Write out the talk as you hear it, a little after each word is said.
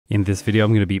In this video,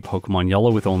 I'm going to beat Pokemon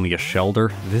Yellow with only a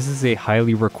Shellder. This is a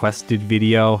highly requested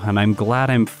video, and I'm glad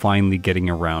I'm finally getting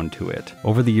around to it.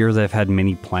 Over the years, I've had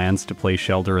many plans to play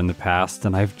Shellder in the past,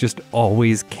 and I've just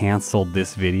always cancelled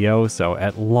this video, so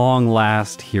at long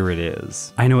last, here it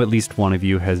is. I know at least one of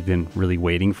you has been really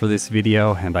waiting for this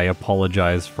video, and I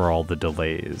apologize for all the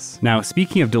delays. Now,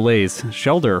 speaking of delays,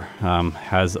 Shellder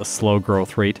has a slow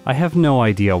growth rate. I have no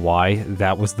idea why.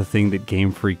 That was the thing that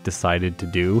Game Freak decided to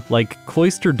do. Like,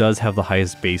 Cloyster does have the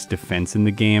highest base defense in the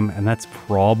game, and that's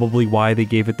probably why they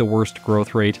gave it the worst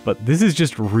growth rate, but this is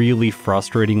just really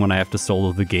frustrating when I have to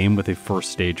solo the game with a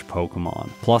first stage Pokemon.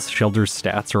 Plus, Shellder's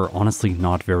stats are honestly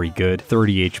not very good.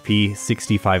 30 HP,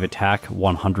 65 attack,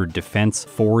 100 defense,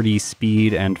 40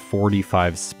 speed, and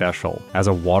 45 special. As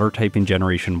a water type in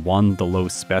Generation 1, the low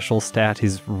special stat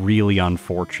is really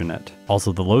unfortunate.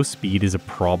 Also, the low speed is a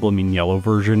problem in Yellow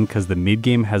version because the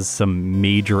mid-game has some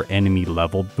major enemy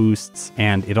level boosts,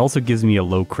 and it also gives me a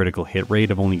low critical hit rate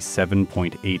of only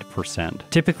 7.8%.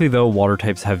 Typically though, water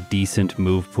types have decent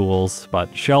move pools,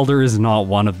 but Shellder is not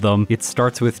one of them. It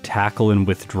starts with Tackle and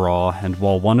Withdraw, and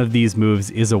while one of these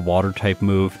moves is a water type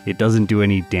move, it doesn't do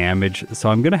any damage, so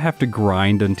I'm gonna have to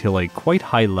grind until a quite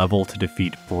high level to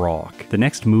defeat Brock. The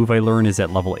next move I learn is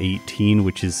at level 18,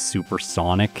 which is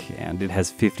Supersonic, and it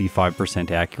has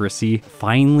 55% accuracy.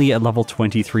 Finally, at level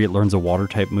 23, it learns a water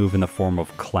type move in the form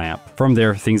of Clamp. From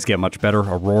there, things get much better.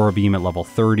 Aurora Beam at level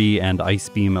 30 and Ice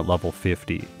Beam at level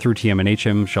 50. Through TM and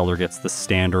HM, Shellder gets the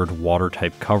standard water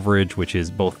type coverage, which is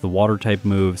both the water type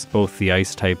moves, both the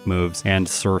ice type moves, and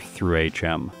Surf through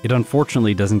HM. It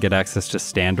unfortunately doesn't get access to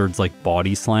standards like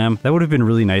Body Slam. That would have been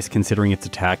really nice considering its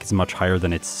attack is much higher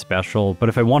than its special, but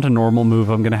if I want a normal move,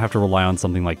 I'm gonna have to rely on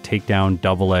something like Takedown,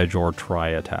 Double Edge, or Tri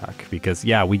Attack. Because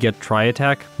yeah, we get Tri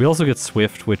Attack, we also get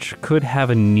Swift, which could have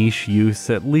a niche use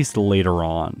at least later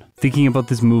on. Thinking about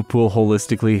this move pool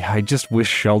holistically, I just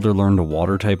wish Shellder learned a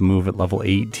water type move at level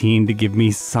 18 to give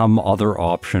me some other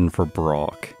option for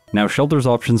Brock. Now, Shellder's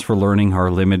options for learning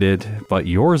are limited, but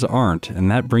yours aren't,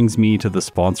 and that brings me to the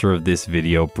sponsor of this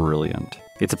video, Brilliant.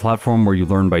 It's a platform where you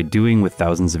learn by doing with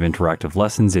thousands of interactive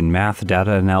lessons in math,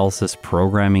 data analysis,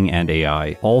 programming, and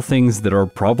AI. All things that are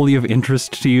probably of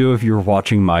interest to you if you're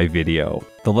watching my video.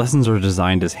 The lessons are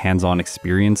designed as hands-on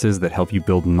experiences that help you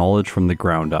build knowledge from the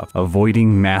ground up,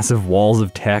 avoiding massive walls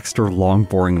of text or long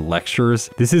boring lectures.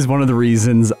 This is one of the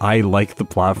reasons I like the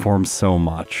platform so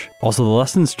much. Also, the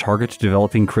lessons target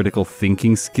developing critical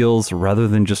thinking skills rather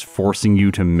than just forcing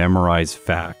you to memorize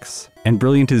facts. And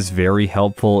Brilliant is very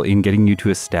helpful in getting you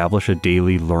to establish a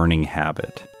daily learning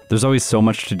habit. There's always so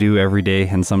much to do every day,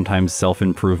 and sometimes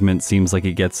self-improvement seems like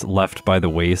it gets left by the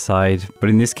wayside, but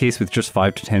in this case, with just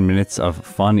 5 to 10 minutes of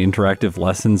fun interactive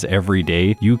lessons every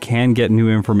day, you can get new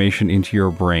information into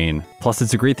your brain. Plus,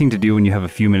 it's a great thing to do when you have a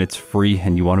few minutes free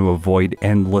and you want to avoid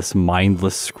endless,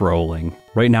 mindless scrolling.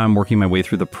 Right now, I'm working my way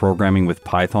through the Programming with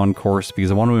Python course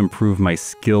because I want to improve my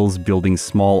skills building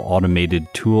small automated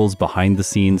tools behind the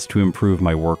scenes to improve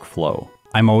my workflow.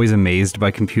 I'm always amazed by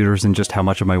computers and just how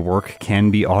much of my work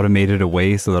can be automated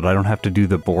away so that I don't have to do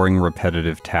the boring,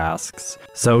 repetitive tasks.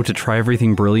 So to try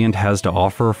everything Brilliant has to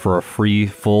offer for a free,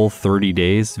 full 30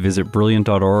 days, visit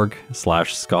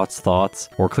brilliant.org/ScottsThoughts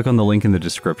or click on the link in the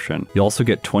description. You'll also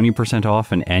get 20%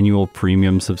 off an annual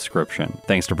premium subscription.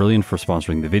 Thanks to Brilliant for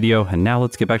sponsoring the video, and now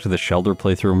let's get back to the Shellder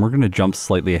playthrough, and we're going to jump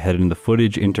slightly ahead in the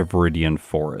footage into Viridian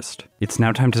Forest. It's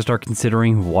now time to start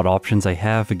considering what options I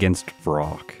have against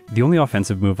Brock. The only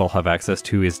offensive move I'll have access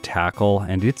to is Tackle,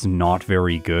 and it's not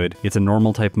very good. It's a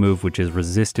normal type move which is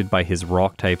resisted by his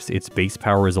rock types, its base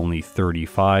power is only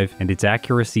 35, and its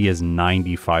accuracy is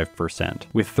 95%.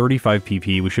 With 35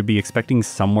 PP, we should be expecting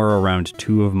somewhere around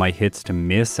 2 of my hits to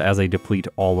miss as I deplete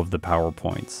all of the power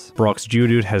points. Brock's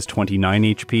Geodude has 29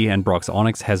 HP, and Brock's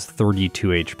Onix has 32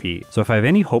 HP. So if I have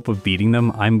any hope of beating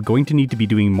them, I'm going to need to be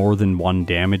doing more than 1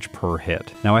 damage per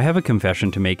hit. Now I have a confession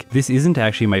to make. This isn't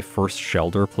actually my first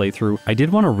Shellder playthrough. I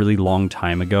did one a really long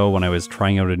time ago when I was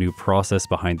trying out a new process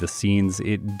behind the scenes.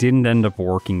 It didn't end up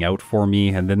working out for me,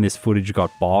 and then this footage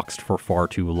got boxed for far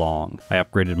too long. I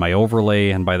upgraded my overlay,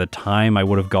 and by the time I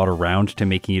would have got around to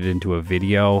making it into a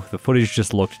video, the footage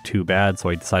just looked too bad, so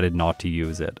I decided not to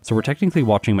use it. So we're technically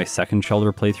watching my second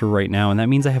Shellder playthrough right now, and that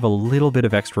means I have a little bit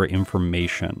of extra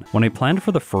information. When I planned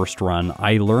for the first run,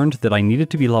 I learned that I needed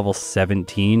to be level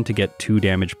 17 to get 2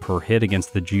 damage per hit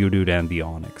against the Geodude and the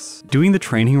Onix. Doing the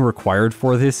training required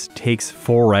for this takes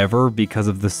forever because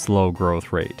of the slow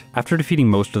growth rate. After defeating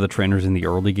most of the trainers in the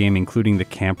early game, including the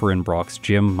camper in Brock's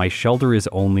gym, my Shellder is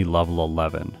only level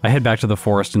 11. I head back to the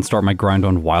forest and start my grind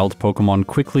on wild Pokemon,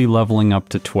 quickly leveling up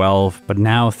to 12, but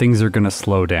now things are gonna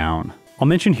slow down. I'll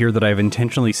mention here that I've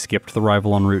intentionally skipped the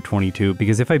rival on Route 22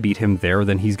 because if I beat him there,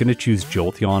 then he's going to choose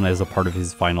Jolteon as a part of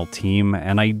his final team,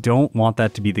 and I don't want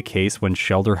that to be the case when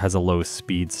Shellder has a low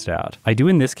speed stat. I do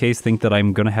in this case think that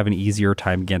I'm going to have an easier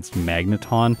time against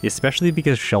Magneton, especially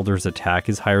because Shellder's attack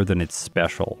is higher than its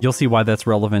special. You'll see why that's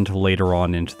relevant later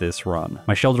on into this run.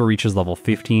 My Shellder reaches level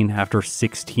 15 after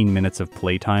 16 minutes of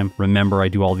playtime. Remember, I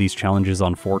do all these challenges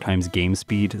on 4 times game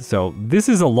speed, so this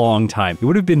is a long time. It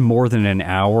would have been more than an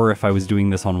hour if I was doing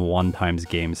this on 1 times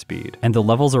game speed. And the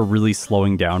levels are really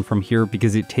slowing down from here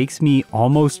because it takes me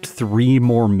almost 3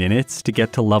 more minutes to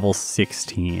get to level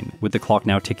 16. With the clock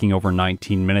now ticking over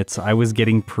 19 minutes, I was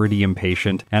getting pretty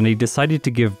impatient, and I decided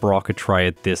to give Brock a try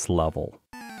at this level.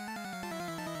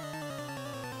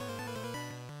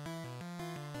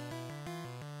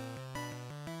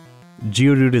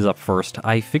 Geodude is up first.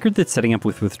 I figured that setting up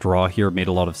with Withdraw here made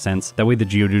a lot of sense. That way the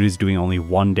Geodude is doing only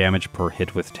 1 damage per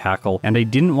hit with Tackle, and I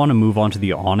didn't want to move on to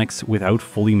the Onix without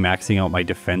fully maxing out my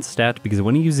defense stat, because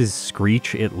when it uses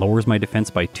Screech, it lowers my defense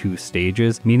by 2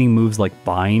 stages, meaning moves like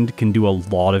Bind can do a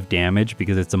lot of damage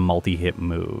because it's a multi-hit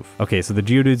move. Okay, so the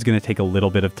Geodude's going to take a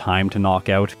little bit of time to knock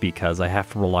out because I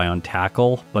have to rely on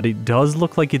Tackle, but it does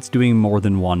look like it's doing more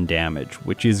than 1 damage,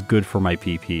 which is good for my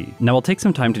PP. Now I'll take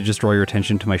some time to just draw your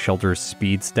attention to my Shellder's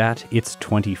speed stat. It's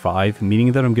 25,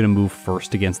 meaning that I'm going to move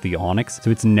first against the Onix,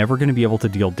 so it's never going to be able to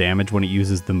deal damage when it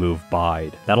uses the move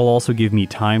Bide. That'll also give me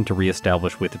time to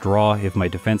re-establish Withdraw if my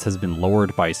defense has been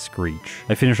lowered by Screech.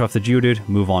 I finish off the Geodude,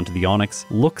 move on to the Onix.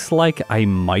 Looks like I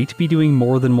might be doing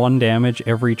more than 1 damage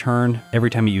every turn. Every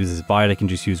time it uses Bide, I can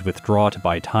just use Withdraw to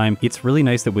buy time. It's really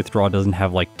nice that Withdraw doesn't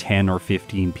have like 10 or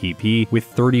 15 PP. With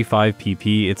 35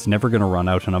 PP, it's never going to run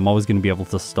out, and I'm always going to be able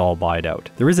to stall Bide out.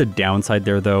 There is a downside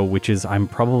there though, which is I'm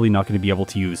probably not going to be able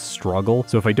to use Struggle,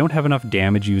 so if I don't have enough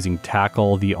damage using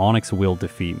Tackle, the Onix will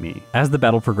defeat me. As the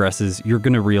battle progresses, you're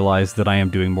going to realize that I am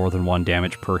doing more than 1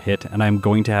 damage per hit, and I'm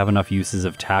going to have enough uses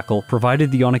of Tackle, provided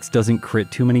the Onix doesn't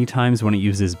crit too many times when it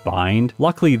uses Bind.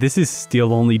 Luckily, this is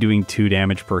still only doing 2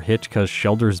 damage per hit because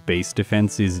Shellder's base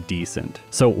defense is decent.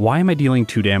 So why am I dealing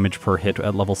 2 damage per hit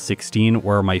at level 16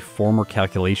 where my former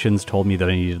calculations told me that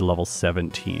I needed level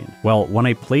 17? Well, when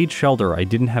I played Shellder, I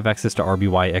didn't have access to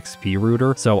RBY XP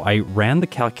Router, so I ran the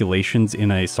calculations in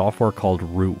a software called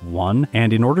Route 1,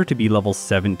 and in order to be level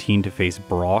 17 to face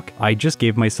Brock, I just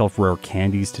gave myself rare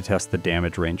candies to test the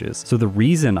damage ranges. So the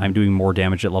reason I'm doing more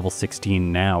damage at level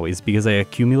 16 now is because I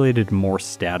accumulated more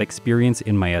stat experience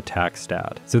in my attack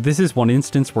stat. So this is one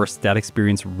instance where stat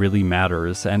experience really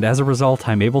matters, and as a result,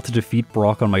 I'm able to defeat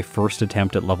Brock on my first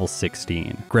attempt at level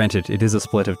 16. Granted, it is a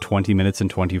split of 20 minutes and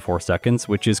 24 seconds,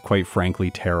 which is quite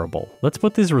frankly terrible. Let's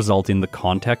put this result in the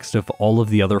context of all of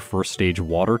the other first stage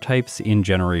water types in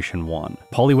Generation 1.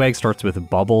 Poliwag starts with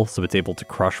Bubble, so it's able to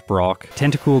crush Brock.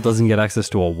 Tentacool doesn't get access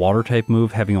to a water type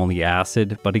move, having only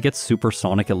Acid, but it gets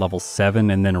Supersonic at level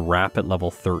 7 and then Wrap at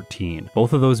level 13.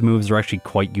 Both of those moves are actually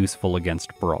quite useful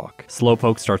against Brock.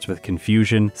 Slowpoke starts with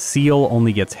Confusion. Seal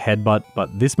only gets Headbutt,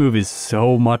 but this move is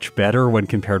so much better when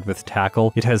compared with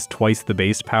Tackle. It has twice the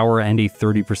base power and a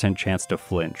 30% chance to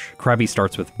flinch. Krabby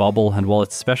starts with Bubble, and while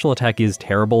its special attack is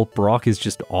terrible, Brock is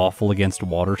just awful against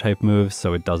water type moves,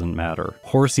 so it doesn't matter.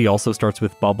 Horsey also starts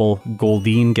with Bubble.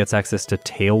 Goldeen gets access to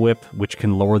Tail Whip, which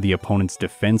can lower the opponent's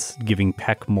defense, giving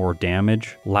Peck more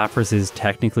damage. Lapras is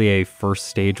technically a first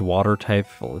stage water type.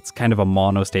 Well, it's kind of a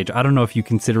mono stage. I don't know if you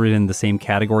consider it in the same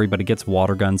category, but it gets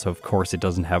Water Gun, so of course it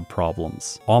doesn't have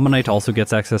problems. Ammonite also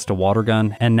gets access to Water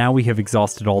Gun, and now we have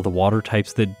exhausted all the water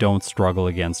types that don't struggle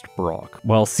against Brock.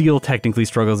 Well, Seal technically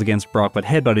struggles against Brock, but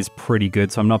Headbutt is pretty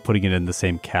good, so I'm not putting it in the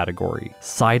same category.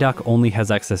 Psyduck only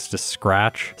has access to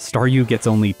Scratch. Staryu gets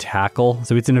only Tackle,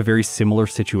 so it's in a very similar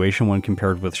situation when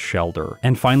compared with Shellder.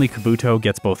 And finally, Kabuto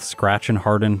gets both Scratch and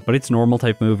Harden, but its normal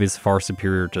type move is far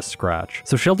superior to Scratch.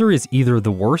 So Shellder is either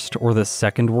the worst or the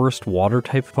second worst water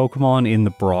type Pokemon in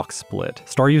the Brock split.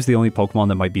 Staryu is the only Pokemon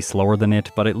that might be slower than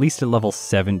it, but at least at level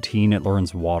 17 it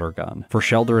learns Water Gun. For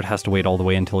Shellder, it has to wait all the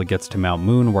way until it gets to Mount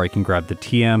Moon, where I can grab the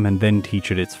TM and then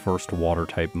teach it its first water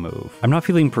type move. I'm not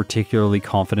feeling particularly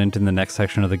confident in the next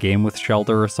section of the game with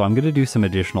Shellder, so I'm going to do some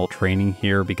additional training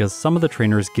here because some of the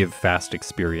trainers give fast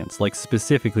experience, like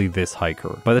specifically this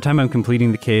hiker. By the time I'm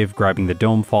completing the cave, grabbing the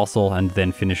Dome Fossil, and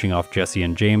then finishing off Jesse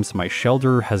and James, my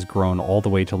Shellder has grown all the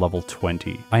way to level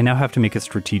 20. I now have to make a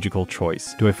strategical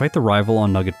choice. Do I fight the rival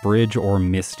on Nugget Bridge or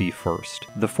Misty first?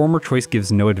 The former choice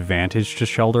gives no advantage to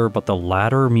Shellder, but the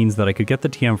latter means that I could get the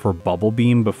TM for Bubble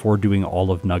Beam before doing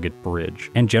all of Nugget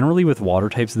Bridge. And generally with water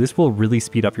types, this will really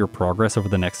speed up your progress over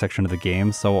the next section of the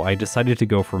game, so I decided to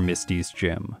go for Misty's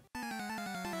Gym.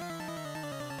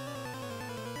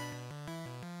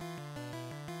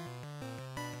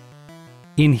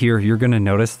 In here, you're going to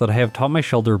notice that I have taught my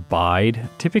Shellder Bide.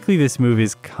 Typically this move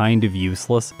is kind of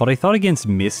useless, but I thought against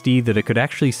Misty that it could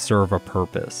actually serve a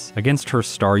purpose. Against her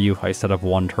Staryu, I set up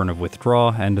one turn of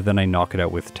Withdraw, and then I knock it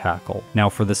out with Tackle. Now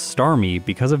for the Starmie,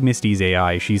 because of Misty's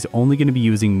AI, she's only going to be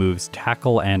using moves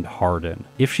Tackle and Harden.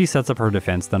 If she sets up her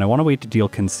defense, then I want to wait to deal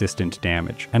consistent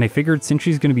damage. And I figured since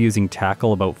she's going to be using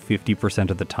Tackle about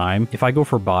 50% of the time, if I go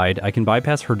for Bide, I can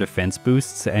bypass her defense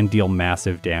boosts and deal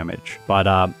massive damage.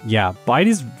 But yeah,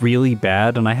 Bide is really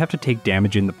bad, and I have to take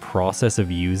damage in the process of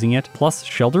using it. Plus,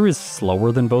 Shellder is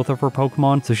slower than both of her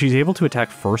Pokemon, so she's able to attack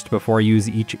first before I use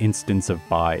each instance of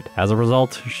Bide. As a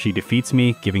result, she defeats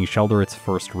me, giving Shellder its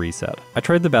first reset. I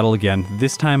tried the battle again.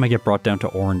 This time I get brought down to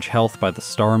orange health by the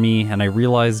Starmie, and I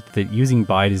realized that using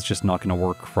Bide is just not going to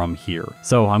work from here.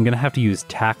 So I'm going to have to use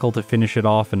Tackle to finish it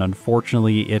off, and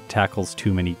unfortunately it tackles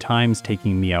too many times,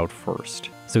 taking me out first.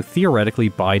 So theoretically,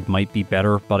 Bide might be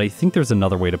better, but I think there's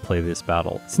another way to play this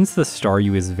battle. Since the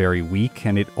Staryu is very weak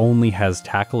and it only has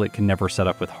Tackle, it can never set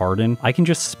up with Harden, I can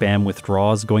just spam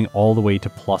withdraws going all the way to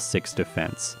 +6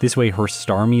 defense. This way her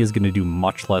Starmie is going to do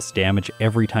much less damage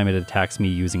every time it attacks me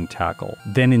using Tackle.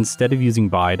 Then instead of using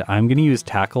Bide, I'm going to use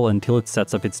Tackle until it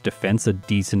sets up its defense a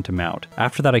decent amount.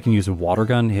 After that I can use Water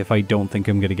Gun if I don't think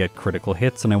I'm going to get critical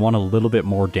hits and I want a little bit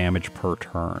more damage per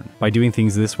turn. By doing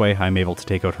things this way, I'm able to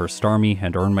take out her Starmie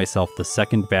and earn myself the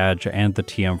second badge and the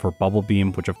TM for Bubble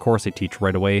Beam, which of course I teach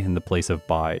right away in the place of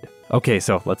Bide. Okay,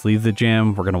 so let's leave the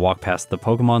gym. We're going to walk past the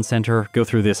Pokemon Center, go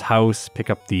through this house, pick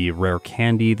up the rare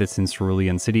candy that's in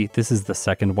Cerulean City. This is the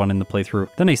second one in the playthrough.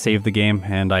 Then I save the game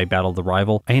and I battle the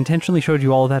rival. I intentionally showed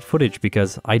you all of that footage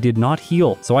because I did not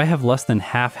heal, so I have less than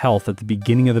half health at the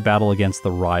beginning of the battle against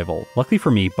the rival. Luckily for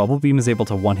me, Bubble Beam is able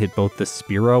to one-hit both the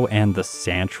Spearow and the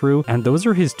Sandshrew, and those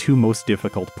are his two most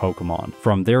difficult Pokemon.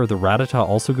 From there, the Rattata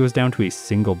also goes down to a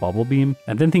single Bubble Beam,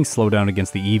 and then things slow down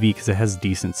against the Eevee because it has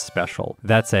decent special.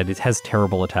 That said, it has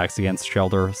terrible attacks against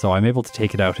Shellder, so I'm able to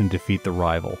take it out and defeat the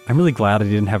rival. I'm really glad I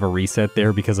didn't have a reset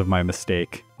there because of my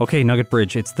mistake. Okay, Nugget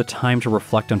Bridge, it's the time to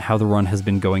reflect on how the run has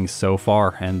been going so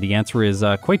far, and the answer is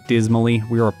quite dismally.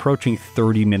 We are approaching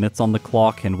 30 minutes on the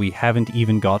clock, and we haven't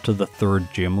even got to the third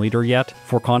gym leader yet.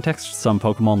 For context, some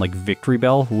Pokemon like Victory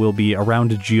Bell will be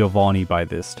around Giovanni by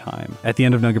this time. At the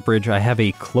end of Nugget Bridge, I have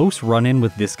a close run-in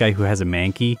with this guy who has a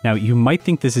Mankey. Now, you might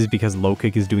think this is because Low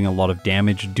Kick is doing a lot of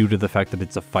damage due to the fact that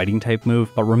it's a fighting type move,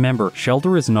 but remember,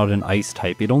 Shellder is not an ice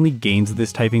type. It only gains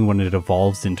this typing when it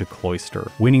evolves into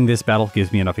Cloyster. Winning this battle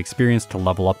gives me enough experience to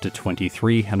level up to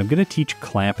 23, and I'm going to teach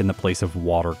Clamp in the place of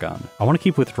Water Gun. I want to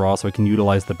keep Withdraw so I can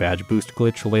utilize the badge boost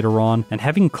glitch later on, and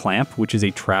having Clamp, which is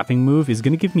a trapping move, is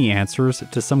going to give me answers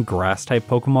to some grass type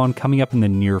Pokemon coming up in the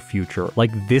near future,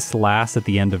 like this lass at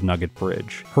the end of Nugget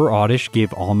Bridge. Her Oddish gave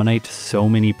Almanite so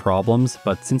many problems,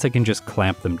 but since I can just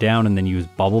clamp them down and then use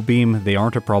Bubble Beam, they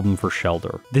aren't a problem for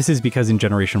Shellder. This is because in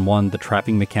Generation 1, the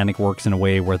trapping mechanic works in a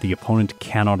way where the opponent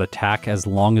cannot attack as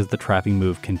long as the trapping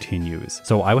move continues.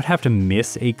 So I would have to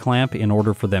miss a clamp in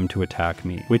order for them to attack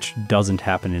me, which doesn't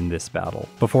happen in this battle.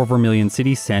 Before Vermilion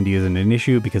City, Sandy isn't an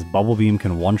issue because Bubble Beam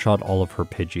can one-shot all of her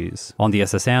Pidgeys. On the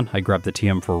SSN, I grab the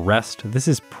TM for Rest. This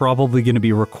is probably going to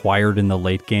be required in the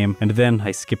late game, and then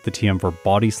I skip the TM for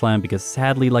Body Slam because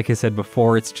sadly, like I said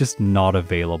before, it's just not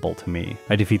available to me.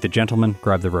 I defeat the Gentleman,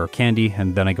 grab the rare candy,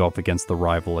 and then I go up against the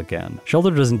rival again.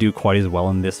 Shellder doesn't do quite as well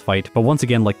in this fight, but once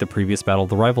again, like the previous battle,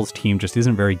 the rival's team just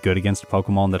isn't very good against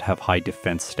Pokemon that have high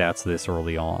defense stats this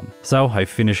early on. So I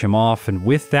finish him off, and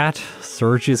with that,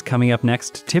 Surge is coming up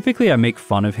next. Typically I make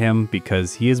fun of him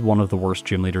because he is one of the worst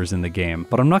gym leaders in the game,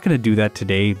 but I'm not going to do that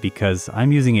today because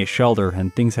I'm using a Shellder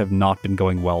and things have not been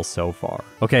going well so far.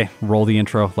 Okay, roll the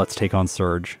intro, let's take on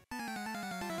Surge.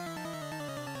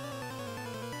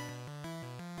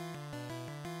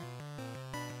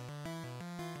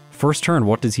 First turn,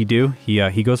 what does he do?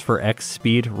 He goes for X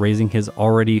speed, raising his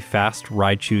already fast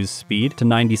Raichu's speed to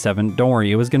 97. Don't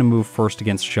worry, it was going to move first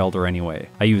against Shellder anyway.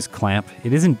 I use Clamp.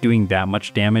 It isn't doing that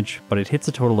much damage, but it hits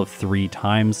a total of 3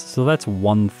 times, so that's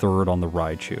 1/3 on the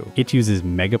Raichu. It uses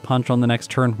Mega Punch on the next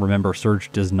turn. Remember,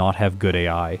 Surge does not have good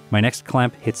AI. My next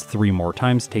Clamp hits 3 more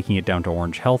times, taking it down to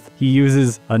orange health. He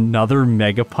uses another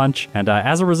Mega Punch, and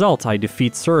as a result, I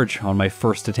defeat Surge on my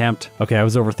first attempt. Okay, I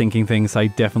was overthinking things. I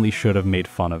definitely should have made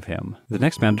fun of him. him. The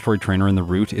next mandatory trainer in the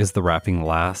route is the Wrapping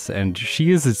Lass, and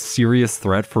she is a serious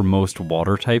threat for most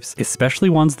water types, especially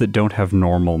ones that don't have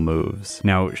normal moves.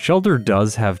 Now, Shellder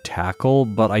does have Tackle,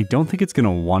 but I don't think it's going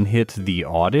to one-hit the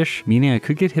Oddish, meaning I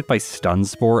could get hit by Stun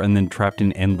Spore and then trapped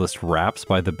in endless wraps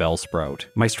by the Bellsprout.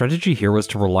 My strategy here was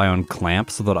to rely on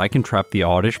Clamp so that I can trap the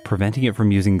Oddish, preventing it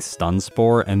from using Stun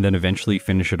Spore, and then eventually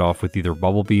finish it off with either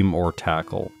Bubble Beam or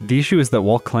Tackle. The issue is that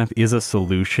while Clamp is a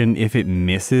solution, if it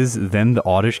misses, then the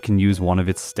Oddish can use one of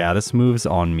its status moves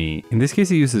on me. In this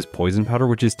case, it uses Poison Powder,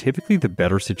 which is typically the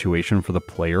better situation for the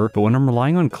player, but when I'm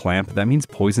relying on Clamp, that means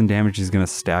poison damage is going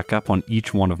to stack up on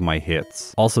each one of my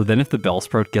hits. Also, then if the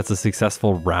Bellsprout gets a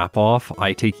successful wrap off,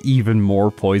 I take even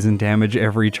more poison damage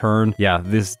every turn. Yeah,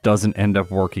 this doesn't end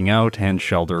up working out, and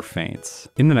Shellder faints.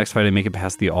 In the next fight, I make it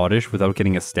past the Oddish without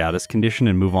getting a status condition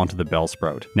and move on to the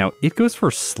Bellsprout. Now, it goes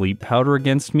for Sleep Powder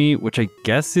against me, which I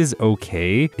guess is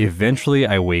okay. Eventually,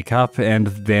 I wake up, and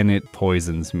then it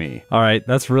poisons me. Alright,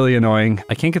 that's really annoying.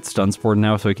 I can't get Stun Spored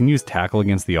now, so I can use Tackle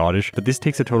against the Oddish, but this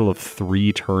takes a total of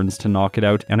 3 turns to knock it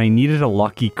out, and I needed a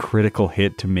lucky critical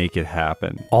hit to make it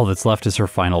happen. All that's left is her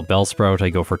final Bellsprout. I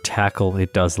go for Tackle,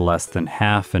 it does less than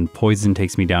half, and Poison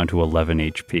takes me down to 11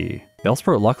 HP.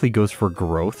 Bellsprout luckily goes for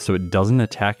Growth, so it doesn't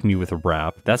attack me with a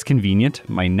wrap. That's convenient.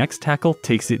 My next tackle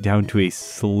takes it down to a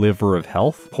sliver of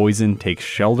health. Poison takes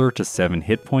Shellder to 7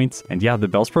 hit points. And yeah, the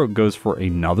Bellsprout goes for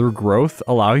another Growth,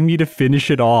 allowing me to finish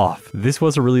it off. This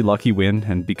was a really lucky win,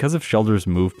 and because of Shelder's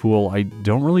move pool, I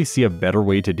don't really see a better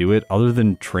way to do it other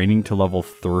than training to level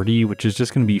 30, which is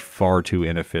just going to be far too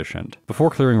inefficient. Before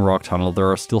clearing Rock Tunnel,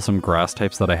 there are still some grass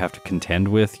types that I have to contend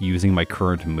with using my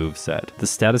current moveset. The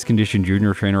status condition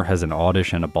Junior Trainer has an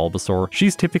Oddish and a Bulbasaur.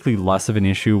 She's typically less of an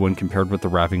issue when compared with the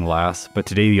Wrapping Lass, but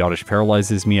today the Oddish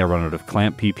paralyzes me, I run out of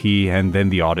Clamp PP, and then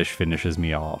the Oddish finishes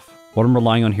me off. What I'm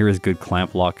relying on here is good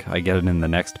Clamp luck. I get it in the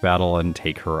next battle and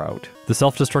take her out. The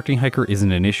self-destructing hiker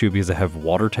isn't an issue because I have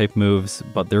water type moves,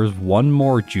 but there's one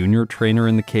more Junior Trainer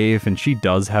in the cave and she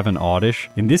does have an Oddish.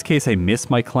 In this case, I miss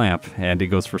my Clamp and it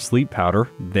goes for Sleep Powder,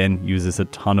 then uses a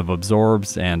ton of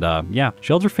Absorbs, and yeah,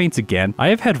 Shellder faints again. I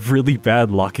have had really bad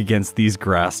luck against these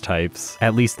grass types.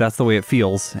 At least that's the way it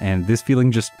feels, and this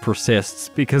feeling just persists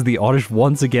because the Oddish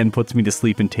once again puts me to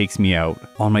sleep and takes me out.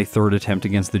 On my third attempt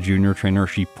against the Junior Trainer,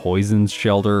 she poisons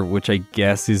Shellder, which I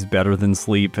guess is better than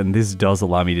sleep, and this does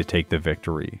allow me to take the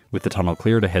victory. With the tunnel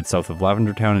cleared, I head south of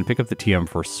Lavender Town and pick up the TM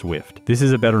for Swift. This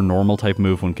is a better normal type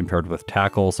move when compared with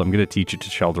Tackle, so I'm going to teach it to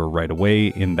Shellder right away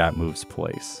in that move's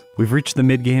place. We've reached the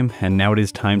mid-game, and now it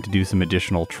is time to do some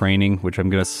additional training, which I'm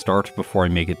going to start before I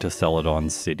make it to Celadon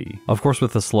City. Of course,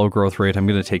 with the slow growth rate, I'm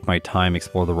going to take my time,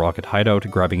 explore the Rocket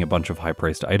Hideout, grabbing a bunch of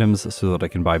high-priced items so that I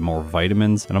can buy more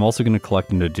vitamins, and I'm also going to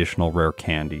collect an additional rare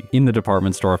candy. In the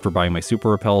department store, after buying my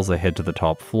Super Repels, I head to the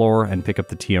top floor and pick up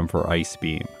the TM for Ice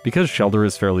Beam. Because Shellder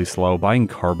is fairly slow, buying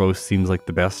Carbos seems like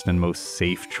the best and most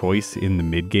safe choice in the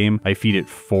mid-game. I feed it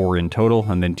 4 in total,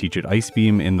 and then teach it Ice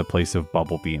Beam in the place of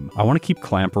Bubble Beam. I want to keep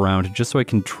Clamp around just so I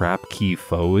can trap key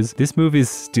foes. This move is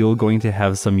still going to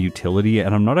have some utility,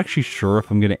 and I'm not actually sure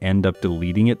if I'm going to end up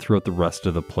deleting it throughout the rest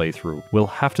of the playthrough. We'll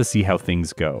have to see how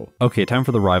things go. Okay, time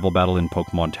for the rival battle in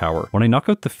Pokemon Tower. When I knock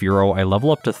out the Fearow, I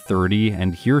level up to 30,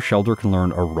 and here Shellder can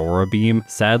learn Aurora Beam.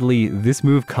 Sadly, this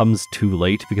move comes too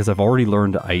late because I've already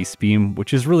learned Ice Beam,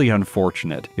 which is really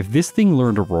unfortunate. If this thing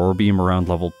learned Aurora Beam around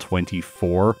level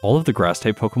 24, all of the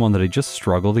grass-type Pokemon that I just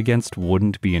struggled against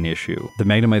wouldn't be an issue. The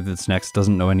Magnemite that's next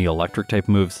doesn't know any electric-type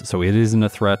moves, so it isn't a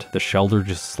threat. The Shellder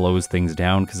just slows things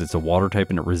down because it's a water-type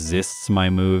and it resists my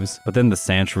moves, but then the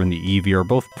Sandshrew and the Eevee are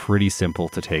both pretty simple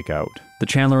to take out. The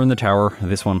Chandler in the tower,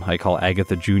 this one I call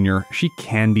Agatha Jr., she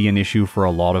can be an issue for a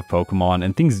lot of Pokemon,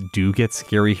 and things do get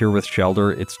scary here with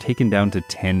Shellder. It's taken down to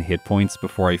 10 hit points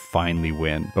before I finally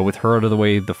win. But with her out of the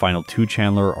way, the final 2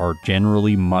 Chandler are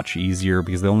generally much easier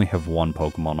because they only have 1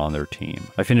 Pokemon on their team.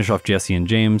 I finish off Jesse and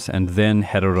James, and then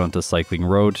head out onto Cycling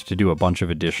Road to do a bunch of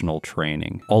additional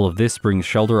training. All of this brings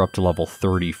Shellder up to level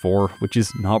 34, which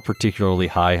is not particularly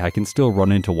high. I can still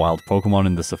run into wild Pokemon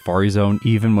in the Safari Zone,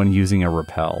 even when using a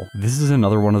Repel. This is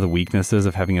another one of the weaknesses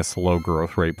of having a slow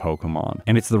growth rate Pokemon,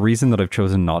 and it's the reason that I've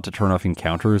chosen not to turn off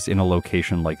encounters in a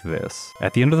location like this.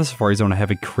 At the end of the Safari Zone, I have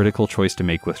a critical choice to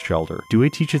make with Shellder. Do I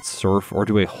teach it Surf, or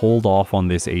do I hold off on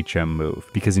this HM move?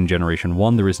 Because in Generation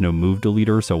 1, there is no move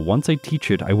deleter, so once I teach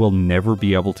it, I will never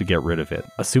be able to get rid of it.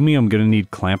 Assuming I'm gonna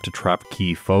need Clamp to trap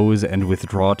key foes, and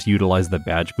Withdraw to utilize the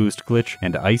Badge Boost glitch,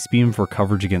 and Ice Beam for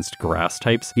coverage against grass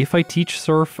types, if I teach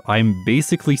Surf, I'm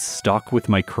basically stuck with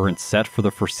my current set for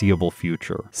the foreseeable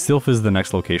future. Sylph is the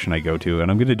next location I go to,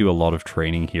 and I'm going to do a lot of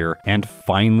training here, and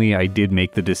finally I did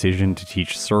make the decision to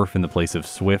teach Surf in the place of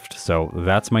Swift, so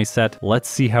that's my set. Let's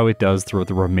see how it does throughout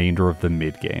the remainder of the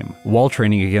mid-game. While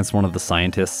training against one of the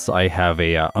scientists, I have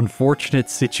a unfortunate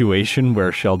situation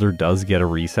where Shellder does get a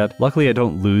reset. Luckily I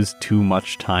don't lose too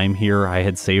much time here, I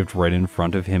had saved right in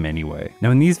front of him anyway.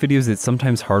 Now in these videos it's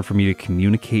sometimes hard for me to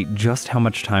communicate just how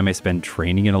much time I spend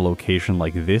training in a location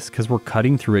like this because we're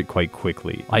cutting through it quite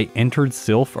quickly. I entered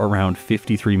Sylph around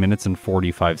 53 minutes and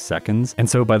 45 seconds, and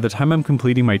so by the time I'm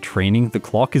completing my training, the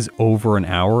clock is over an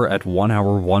hour at 1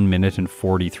 hour, 1 minute and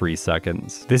 43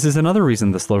 seconds. This is another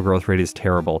reason the slow growth rate is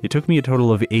terrible. It took me a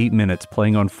total of 8 minutes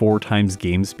playing on 4 times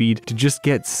game speed to just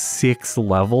get 6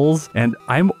 levels, and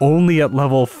I'm only at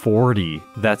level 40.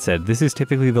 That said, this is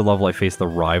typically the level I face the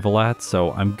rival at,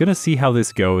 so I'm gonna see how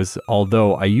this goes,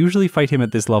 although I usually fight him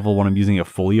at this level when I'm using a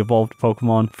fully evolved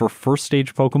Pokemon. For first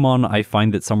stage Pokemon, I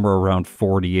find that somewhere around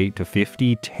 48 to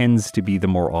 50 tends to be the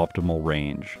more optimal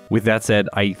range. With that said,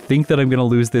 I think that I'm gonna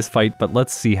lose this fight, but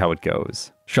let's see how it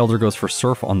goes. Shellder goes for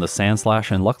Surf on the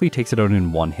Sandslash and luckily takes it out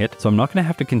in one hit, so I'm not going to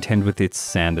have to contend with its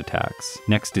sand attacks.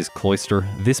 Next is Cloyster.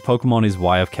 This Pokemon is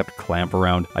why I've kept Clamp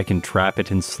around. I can trap it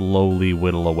and slowly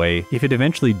whittle away. If it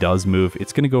eventually does move,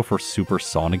 it's going to go for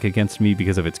Supersonic against me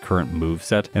because of its current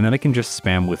moveset, and then I can just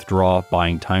spam Withdraw,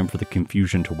 buying time for the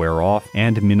confusion to wear off,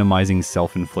 and minimizing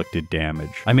self-inflicted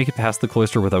damage. I make it past the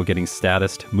Cloyster without getting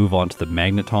statused, move on to the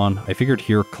Magneton. I figured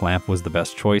here Clamp was the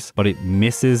best choice, but it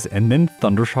misses, and then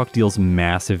Thundershock deals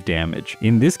massive damage.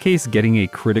 In this case, getting a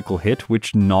critical hit,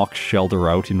 which knocks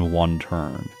Shellder out in one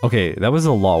turn. Okay, that was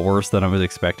a lot worse than I was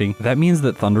expecting. That means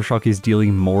that Thundershock is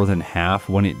dealing more than half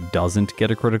when it doesn't get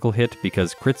a critical hit,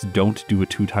 because crits don't do a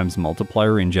 2x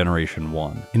multiplier in Generation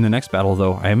 1. In the next battle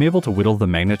though, I am able to whittle the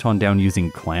Magneton down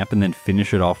using Clamp and then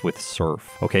finish it off with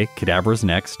Surf. Okay, Kadabra's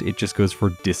next. It just goes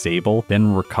for Disable,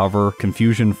 then Recover.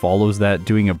 Confusion follows that,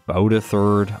 doing about a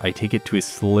third. I take it to a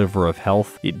sliver of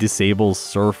health. It disables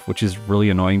Surf, which is really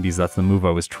annoying because that's the move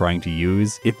I was trying to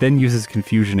use. It then uses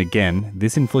Confusion again.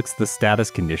 This inflicts the status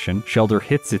condition. Shellder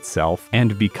hits itself,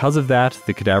 and because of that,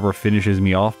 the Kadabra finishes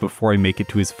me off before I make it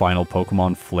to his final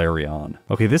Pokemon, Flareon.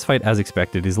 Okay, this fight, as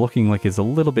expected, is looking like it's a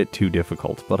little bit too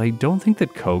difficult, but I don't think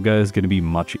that Koga is going to be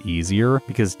much easier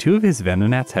because 2 of his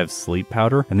Venonats have Sleep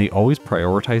Powder, and they always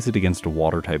prioritize it against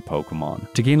Water-type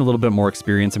Pokemon. To gain a little bit more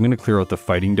experience, I'm going to clear out the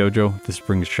Fighting Dojo. This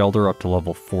brings Shellder up to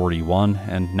level 41,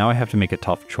 and now I have to make a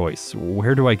tough choice.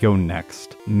 Where do I go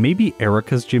next? Maybe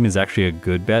Erica's gym is actually a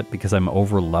good bet because I'm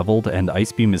over leveled and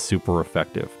Ice Beam is super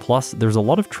effective. Plus, there's a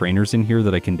lot of trainers in here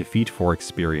that I can defeat for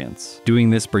experience. Doing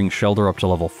this brings Shellder up to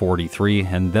level 43,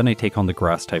 and then I take on the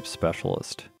Grass type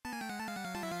specialist.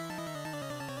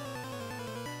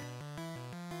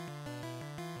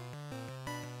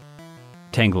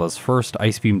 Tangela's first,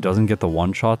 Ice Beam doesn't get the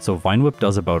one-shot, so Vine Whip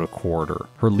does about a quarter.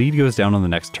 Her lead goes down on the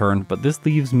next turn, but this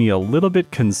leaves me a little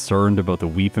bit concerned about the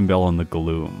Weepinbell and the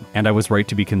Gloom. And I was right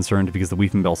to be concerned because the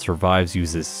Weepinbell survives,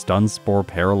 uses Stun Spore,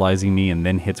 paralyzing me, and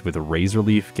then hits with a Razor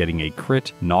Leaf, getting a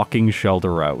crit, knocking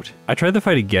Shellder out. I tried the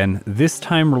fight again, this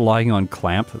time relying on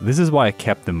Clamp. This is why I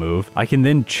kept the move. I can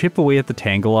then chip away at the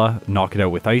Tangela, knock it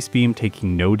out with Ice Beam,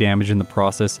 taking no damage in the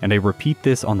process, and I repeat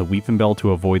this on the Weepinbell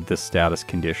to avoid the status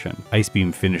condition. Ice Beam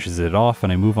finishes it off,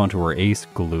 and I move on to her ace,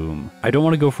 Gloom. I don't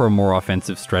want to go for a more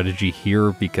offensive strategy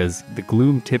here because the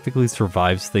Gloom typically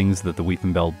survives things that the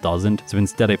Weepinbell doesn't, so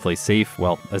instead I play safe,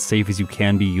 well, as safe as you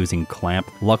can be using Clamp.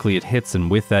 Luckily it hits,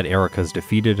 and with that Erica's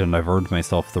defeated, and I've earned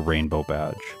myself the Rainbow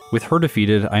Badge. With her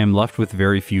defeated, I am left with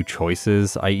very few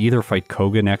choices. I either fight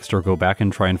Koga next or go back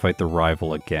and try and fight the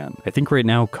rival again. I think right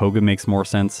now Koga makes more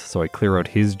sense, so I clear out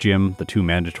his gym, the 2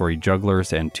 mandatory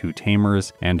jugglers and 2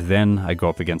 tamers, and then I go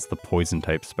up against the poison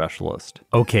type specialist.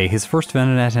 Okay, his first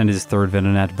Venonat and his third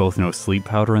Venonat both know Sleep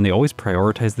Powder, and they always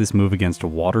prioritize this move against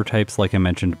water types like I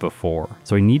mentioned before,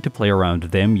 so I need to play around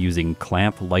them using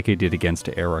Clamp like I did against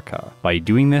Erica. By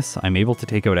doing this, I'm able to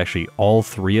take out actually all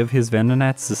 3 of his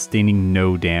Venonats, sustaining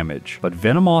no damage. But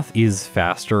Venomoth is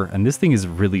faster, and this thing is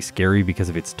really scary because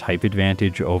of its type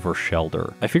advantage over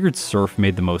Shellder. I figured Surf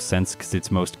made the most sense because it's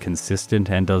most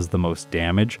consistent and does the most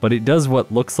damage, but it does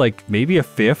what looks like maybe a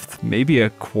fifth, maybe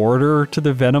a quarter to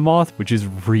the Venomoth, which is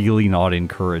really not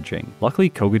encouraging. Luckily,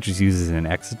 Koga just uses an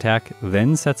X attack,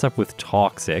 then sets up with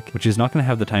Toxic, which is not going to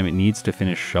have the time it needs to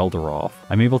finish Shellder off.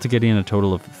 I'm able to get in a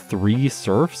total of 3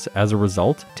 Surfs as a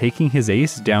result, taking his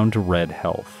ace down to red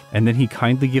health. And then he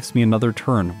kindly gives me another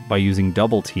turn by using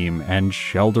Double Team, and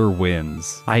Shellder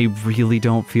wins. I really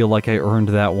don't feel like I earned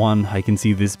that one. I can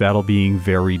see this battle being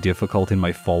very difficult in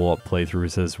my follow-up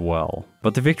playthroughs as well.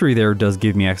 But the victory there does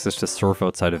give me access to Surf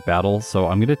outside of battle, so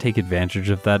I'm going to take advantage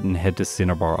of that and head to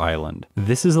Cinnabar Island.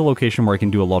 This is a location where I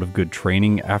can do a lot of good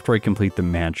training after I complete the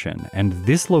mansion, and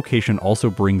this location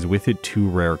also brings with it 2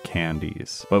 rare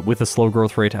candies. But with a slow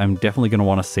growth rate, I'm definitely going to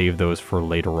want to save those for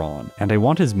later on. And I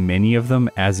want as many of them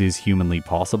as is humanly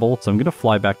possible, so I'm going to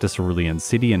fly back to Cerulean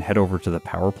City and head over to the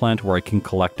power plant where I can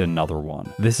collect another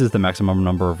one. This is the maximum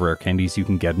number of rare candies you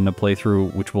can get in a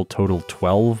playthrough, which will total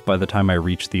 12 by the time I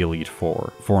reach the Elite Four.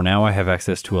 For now, I have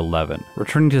access to 11.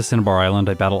 Returning to Cinnabar Island,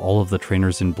 I battle all of the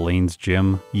trainers in Blaine's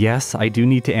gym. Yes, I do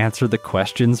need to answer the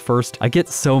questions first. I get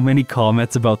so many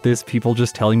comments about this, people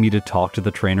just telling me to talk to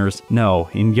the trainers. No,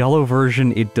 in yellow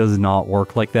version, it does not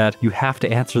work like that. You have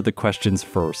to answer the questions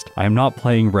first. I am not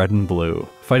playing red and blue.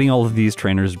 Fighting all of these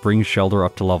trainers brings Shellder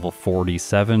up to level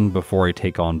 47 before I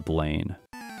take on Blaine.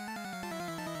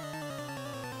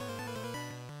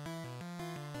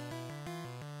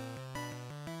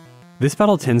 This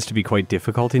battle tends to be quite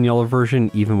difficult in yellow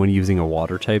version, even when using a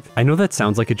water type. I know that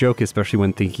sounds like a joke, especially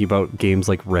when thinking about games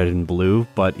like red and blue,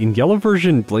 but in yellow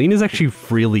version, Blaine is actually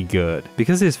really good.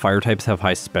 Because his fire types have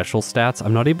high special stats,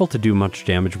 I'm not able to do much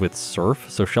damage with Surf,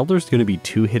 so Shellder's going to be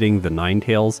 2-hitting the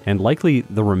Ninetales, and likely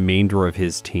the remainder of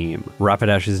his team.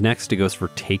 Rapidash is next, it goes for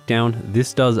Takedown.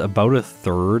 This does about a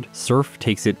third. Surf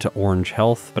takes it to orange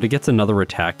health, but it gets another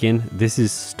attack in. This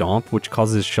is Stomp, which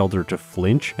causes Shellder to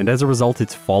flinch, and as a result,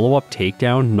 its follow-up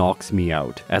Takedown knocks me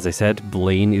out. As I said,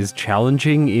 Blaine is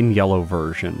challenging in yellow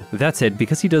version. That said,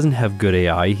 because he doesn't have good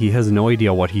AI, he has no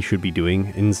idea what he should be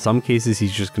doing. In some cases,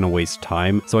 he's just going to waste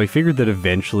time, so I figured that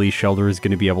eventually Shellder is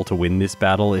going to be able to win this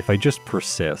battle if I just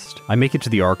persist. I make it to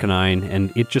the Arcanine,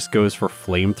 and it just goes for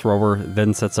Flamethrower,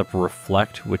 then sets up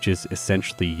Reflect, which is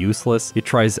essentially useless. It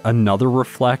tries another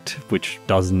Reflect, which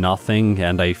does nothing,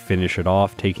 and I finish it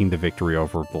off, taking the victory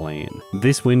over Blaine.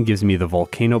 This win gives me the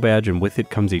Volcano Badge, and with it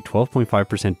comes a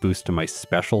 12.5% boost to my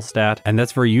special stat, and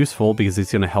that's very useful because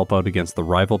it's going to help out against the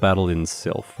rival battle in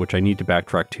Sylph, which I need to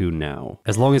backtrack to now.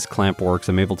 As long as Clamp works,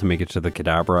 I'm able to make it to the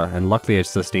Kadabra, and luckily I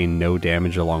sustain no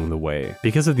damage along the way.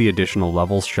 Because of the additional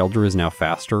levels, Shellder is now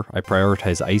faster. I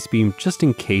prioritize Ice Beam just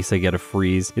in case I get a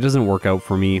freeze. It doesn't work out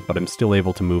for me, but I'm still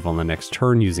able to move on the next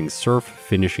turn using Surf,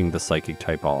 finishing the Psychic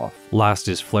type off. Last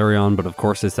is Flareon, but of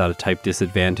course it's at a type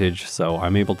disadvantage, so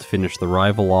I'm able to finish the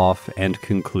rival off and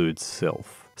conclude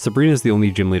Sylph. Sabrina is the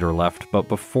only gym leader left, but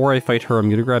before I fight her, I'm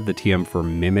going to grab the TM for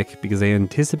Mimic because I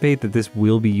anticipate that this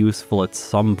will be useful at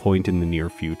some point in the near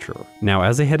future. Now,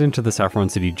 as I head into the Saffron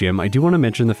City gym, I do want to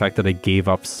mention the fact that I gave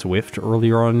up Swift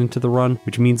earlier on into the run,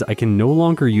 which means I can no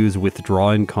longer use Withdraw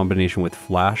in combination with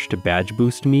Flash to badge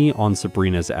boost me on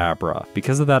Sabrina's Abra.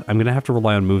 Because of that, I'm going to have to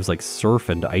rely on moves like Surf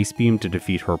and Ice Beam to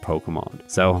defeat her Pokemon.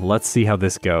 So let's see how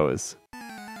this goes.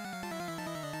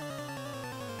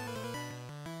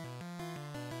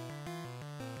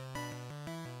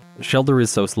 Shellder is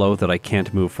so slow that I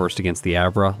can't move first against the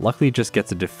Abra. Luckily it just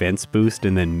gets a defense boost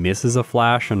and then misses a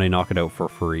flash and I knock it out for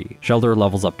free. Shellder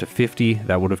levels up to 50,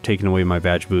 that would have taken away my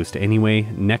badge boost anyway.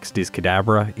 Next is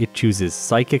Kadabra, it chooses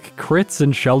Psychic, crits,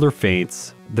 and Shellder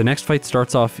faints. The next fight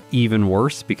starts off even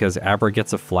worse because Abra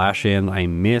gets a flash in, I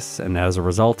miss, and as a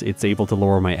result, it's able to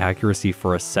lower my accuracy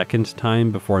for a second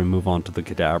time before I move on to the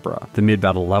Kadabra. The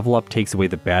mid-battle level up takes away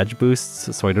the badge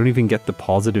boosts, so I don't even get the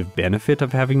positive benefit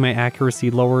of having my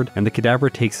accuracy lowered, and the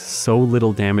Kadabra takes so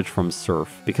little damage from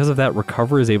Surf. Because of that,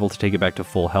 Recover is able to take it back to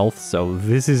full health, so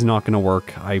this is not going to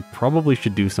work. I probably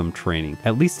should do some training,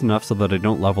 at least enough so that I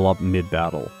don't level up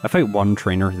mid-battle. I fight one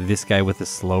trainer, this guy with a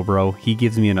Slowbro. He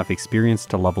gives me enough experience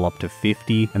to level up to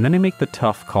 50, and then I make the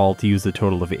tough call to use a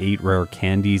total of 8 rare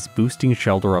candies, boosting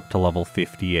Shellder up to level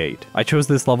 58. I chose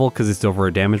this level because it's over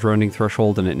a damage rounding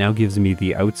threshold, and it now gives me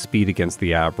the outspeed against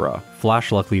the Abra.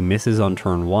 Flash luckily misses on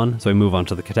turn 1, so I move on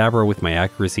to the Kadabra with my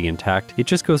accuracy intact. It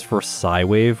just goes for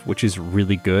Psywave, which is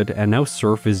really good, and now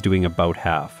Surf is doing about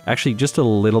half. Actually, just a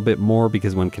little bit more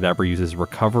because when Kadabra uses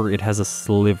Recover, it has a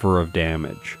sliver of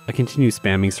damage. I continue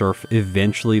spamming Surf.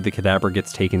 Eventually, the Kadabra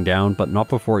gets taken down, but not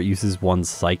before it uses one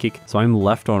Psychic, so I'm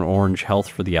left on orange health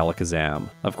for the Alakazam.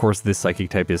 Of course, this Psychic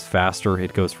type is faster,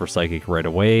 it goes for Psychic right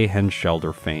away, and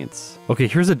Shellder faints. Okay,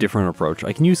 here's a different approach.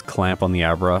 I can use Clamp on the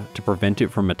Abra to prevent it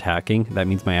from attacking. That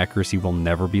means my accuracy will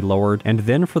never be lowered. And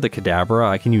then for the Kadabra,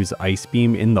 I can use Ice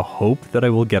Beam in the hope that I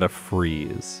will get a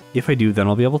freeze. If I do, then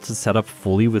I'll be able to set up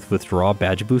fully with Withdraw,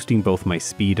 badge boosting both my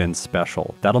speed and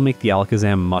special. That'll make the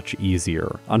Alakazam much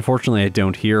easier. Unfortunately, I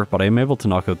don't here, but I am able to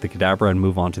knock out the Kadabra and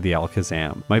move on to the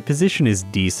Alakazam. My position is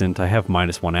decent. I have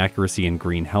 -1 accuracy and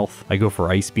green health. I go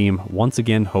for Ice Beam, once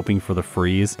again hoping for the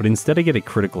freeze, but instead I get a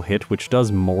critical hit which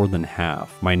does more than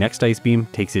half. My next Ice Beam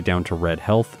takes it down to red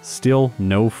health, still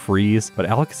no freeze, but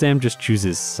Alakazam just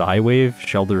chooses Psywave,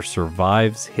 Shellder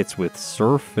survives, hits with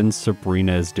Surf, and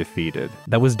Sabrina is defeated.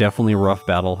 That was definitely a rough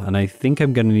battle, and I think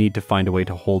I'm gonna need to find a way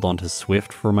to hold on to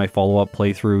Swift for my follow-up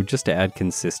playthrough just to add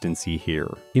consistency here.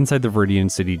 Inside the Viridian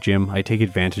City gym, I take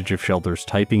advantage of Shelder's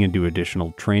typing and do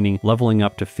additional training, leveling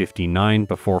up to 59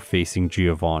 before facing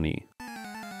Giovanni.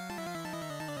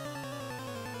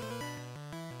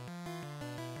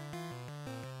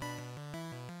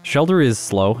 Shellder is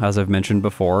slow, as I've mentioned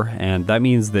before, and that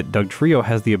means that Dugtrio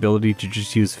has the ability to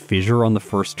just use Fissure on the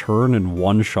first turn and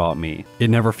one-shot me. It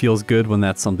never feels good when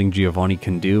that's something Giovanni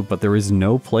can do, but there is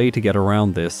no play to get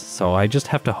around this, so I just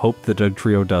have to hope that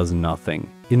Dugtrio does nothing.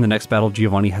 In the next battle,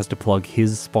 Giovanni has to plug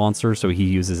his sponsor, so he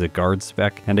uses a guard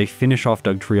spec, and I finish off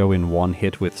Dugtrio in one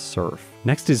hit with Surf.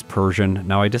 Next is Persian.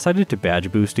 Now I decided to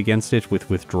badge boost against it with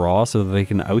Withdraw so that I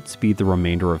can outspeed the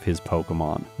remainder of his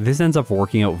Pokemon. This ends up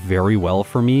working out very well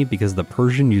for me because the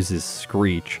Persian uses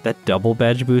Screech. That double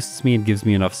badge boosts me and gives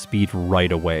me enough speed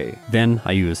right away. Then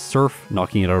I use Surf,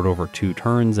 knocking it out over 2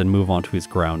 turns and move on to his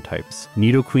ground types.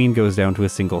 Nidoqueen goes down to a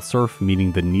single Surf,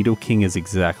 meaning the Nidoking is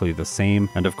exactly the same,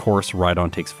 and of course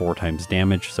Rhydon takes 4 times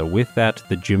damage, so with that,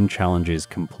 the gym challenge is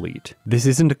complete. This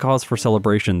isn't a cause for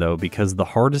celebration though, because the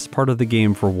hardest part of the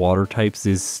game for water types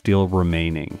is still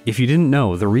remaining. If you didn't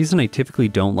know, the reason I typically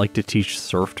don't like to teach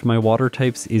Surf to my water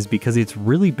types is because it's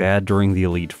really bad during the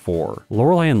Elite Four.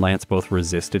 Lorelei and Lance both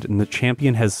resisted, and the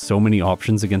champion has so many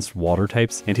options against water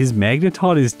types, and his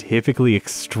Magneton is typically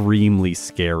extremely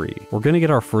scary. We're gonna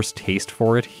get our first taste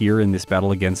for it here in this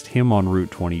battle against him on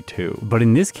Route 22. But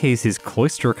in this case, his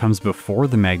Cloyster comes before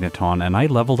the Magneton, and I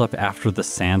leveled up after the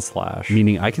Sandslash,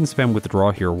 meaning I can spam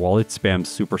Withdraw here while it spams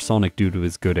Supersonic due to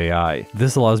his good AI.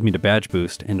 This allows me to badge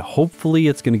boost, and hopefully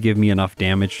it's going to give me enough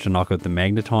damage to knock out the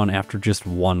Magneton after just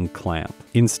one clamp.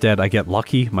 Instead, I get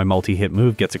lucky, my multi-hit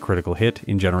move gets a critical hit.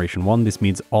 In Generation 1, this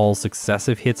means all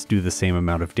successive hits do the same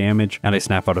amount of damage, and I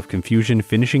snap out of confusion,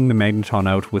 finishing the Magneton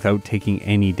out without taking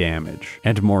any damage.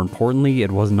 And more importantly,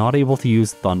 it was not able to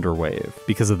use Thunder Wave.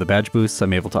 Because of the badge boosts,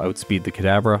 I'm able to outspeed the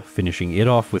Kadabra, finishing it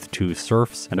off with 2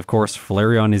 Surfs, and of course,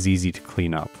 Flareon is easy to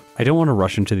clean up. I don't want to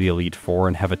rush into the Elite Four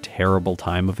and have a terrible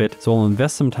time of it, so I'll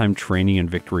invest some time training in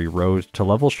Victory Road to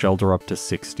level Shellder up to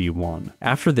 61.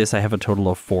 After this, I have a total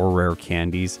of 4 rare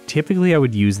candies. Typically I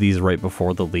would use these right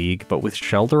before the league, but with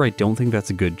Shellder I don't think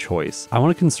that's a good choice. I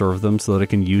want to conserve them so that I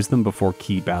can use them before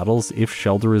key battles if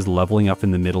Shellder is leveling up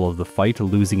in the middle of the fight,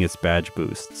 losing its badge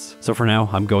boosts. So for now,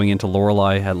 I'm going into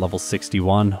Lorelei at level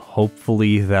 61.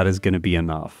 Hopefully that is going to be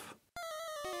enough.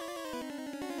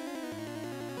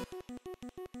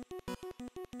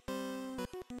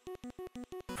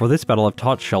 For this battle, I've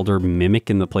taught Shellder Mimic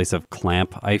in the place of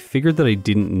Clamp. I figured that I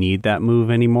didn't need that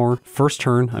move anymore. First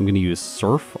turn, I'm going to use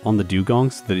Surf on the Dugong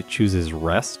so that it chooses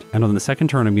Rest, and on the second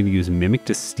turn, I'm going to use Mimic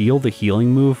to steal the healing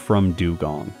move from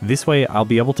Dugong. This way, I'll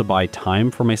be able to buy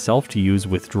time for myself to use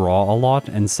Withdraw a lot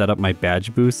and set up my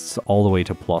badge boosts all the way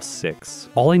to +6.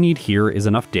 All I need here is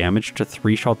enough damage to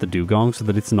 3-shot the Dugong so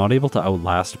that it's not able to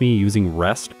outlast me using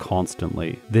Rest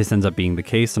constantly. This ends up being the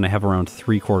case, and I have around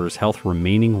 3/4 health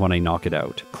remaining when I knock it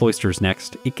out. Cloyster's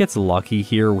next. It gets lucky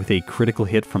here with a critical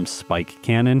hit from Spike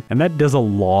Cannon, and that does a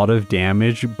lot of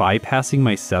damage, bypassing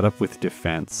my setup with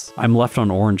defense. I'm left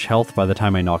on orange health by the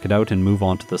time I knock it out and move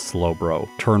on to the Slowbro.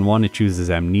 Turn 1 it chooses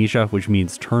Amnesia, which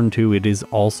means turn 2 it is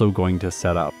also going to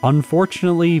set up.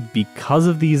 Unfortunately, because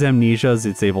of these Amnesias,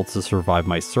 it's able to survive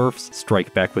my Surfs,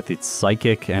 strike back with its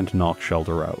Psychic, and knock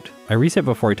Shellder out. I reset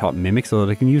before I taught Mimic so that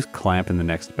I can use Clamp in the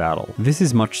next battle. This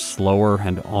is much slower,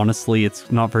 and honestly, it's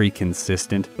not very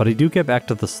consistent, but I do get back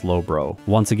to the Slowbro.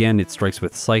 Once again, it strikes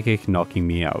with Psychic, knocking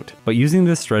me out. But using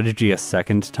this strategy a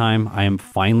second time, I am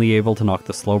finally able to knock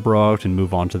the Slowbro out and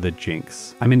move on to the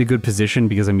Jinx. I'm in a good position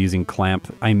because I'm using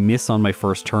Clamp. I miss on my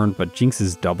first turn, but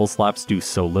Jinx's double slaps do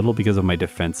so little because of my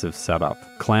defensive setup.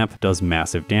 Clamp does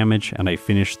massive damage, and I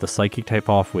finish the Psychic type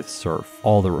off with Surf.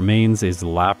 All that remains is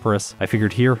Lapras. I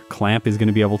figured here, Clamp is going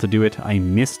to be able to do it. I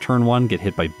miss turn 1, get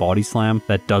hit by Body Slam.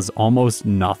 That does almost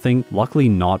nothing, luckily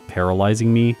not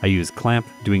paralyzing me. I use Clamp,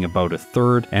 doing about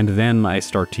 1/3, and then I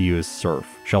start to use Surf.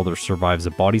 Shellder survives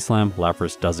a body slam,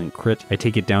 Lapras doesn't crit. I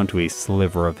take it down to a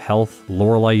sliver of health,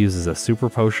 Lorelei uses a super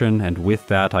potion, and with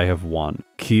that I have won.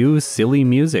 Cue silly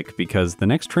music, because the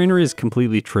next trainer is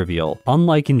completely trivial.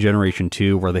 Unlike in Generation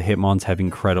 2, where the Hitmons have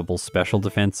incredible special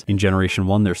defense, in Generation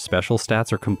 1 their special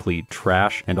stats are complete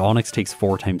trash, and Onix takes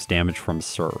 4 times damage from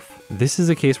Surf. This is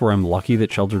a case where I'm lucky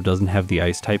that Shellder doesn't have the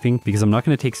ice typing, because I'm not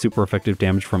going to take super effective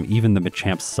damage from even the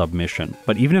Machamp's submission.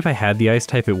 But even if I had the ice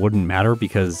type, it wouldn't matter,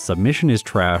 because submission is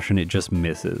trash and it just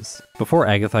misses. Before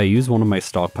Agatha, I use one of my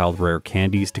stockpiled rare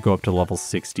candies to go up to level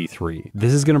 63.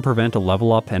 This is going to prevent a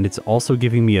level up, and it's also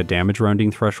giving me a damage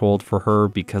rounding threshold for her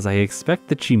because I expect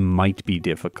that she might be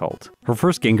difficult. Her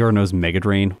first Gengar knows Mega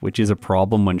Drain, which is a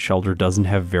problem when Shellder doesn't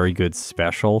have very good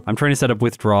special. I'm trying to set up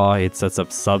Withdraw, it sets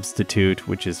up Substitute,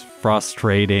 which is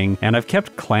frustrating, and I've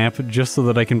kept Clamp just so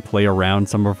that I can play around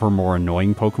some of her more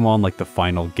annoying Pokemon like the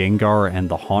final Gengar and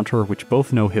the Haunter, which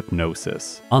both know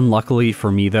Hypnosis. Unluckily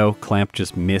for me though, Clamp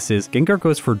just misses. Gengar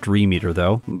goes for Dream Eater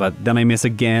though, but then I miss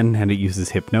again and it uses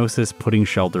Hypnosis, putting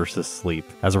Shellder to sleep.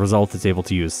 As a result, it's able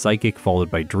to use Psychic followed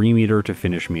by Dream Eater to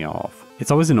finish me off. It's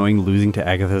always annoying losing to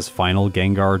Agatha's final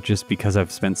Gengar just because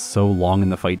I've spent so long in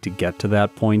the fight to get to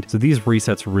that point, so these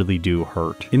resets really do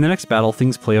hurt. In the next battle,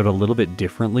 things play out a little bit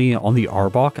differently. On the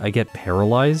Arbok, I get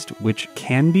paralyzed, which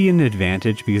can be an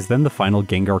advantage because then the final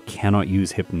Gengar cannot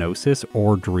use Hypnosis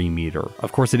or Dream Eater.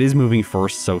 Of course, it is moving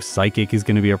first, so Psychic is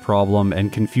going to be a problem,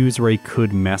 and Confuse Ray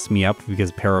could mess me up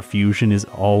because Parafusion is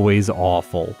always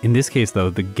awful. In this case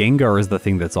though, the Gengar is the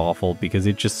thing that's awful because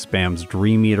it just spams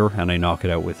Dream Eater and I knock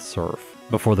it out with Surf.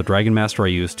 Before the Dragon Master, I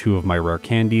used 2 of my rare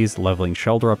candies, leveling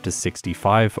Shellder up to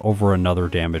 65 over another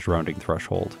damage rounding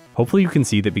threshold. Hopefully you can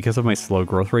see that because of my slow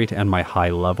growth rate and my high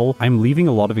level, I'm leaving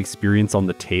a lot of experience on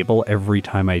the table every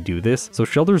time I do this, so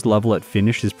Shellder's level at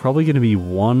finish is probably going to be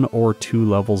 1 or 2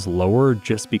 levels lower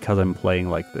just because I'm playing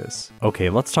like this. Okay,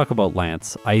 let's talk about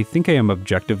Lance. I think I am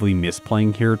objectively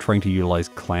misplaying here, trying to utilize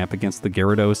Clamp against the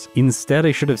Gyarados. Instead,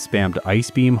 I should have spammed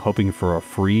Ice Beam, hoping for a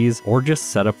freeze, or just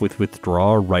set up with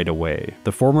Withdraw right away.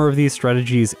 The former of these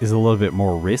strategies is a little bit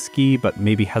more risky, but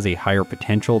maybe has a higher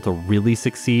potential to really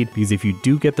succeed, because if you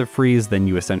do get the freeze, then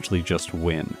you essentially just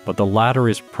win. But the latter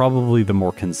is probably the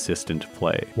more consistent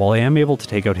play. While I am able to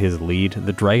take out his lead,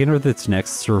 the Dragonair that's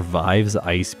next survives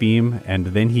Ice Beam, and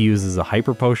then he uses a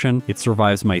Hyper Potion. It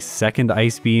survives my second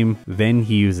Ice Beam, then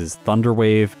he uses Thunder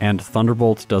Wave, and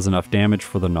Thunderbolt does enough damage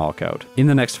for the knockout. In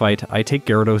the next fight, I take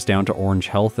Gyarados down to orange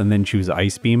health and then choose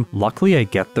Ice Beam. Luckily, I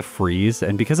get the freeze,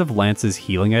 and because of Lance's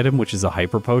healing item, which is a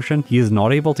Hyper Potion, he is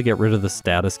not able to get rid of the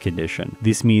status condition.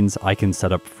 This means I can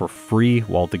set up for free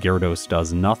while the Gyarados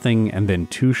does nothing, and then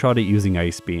 2-shot it using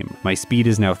Ice Beam. My speed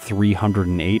is now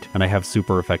 308, and I have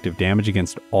super effective damage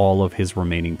against all of his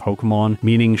remaining Pokemon,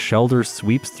 meaning Shellder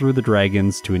sweeps through the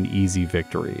dragons to an easy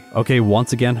victory. Okay,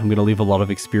 once again, I'm going to leave a lot of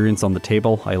experience on the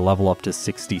table. I level up to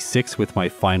 66 with my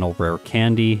final rare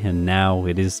candy, and now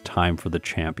it is time for the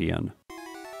champion.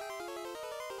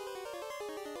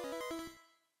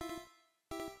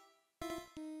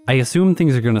 I assume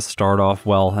things are going to start off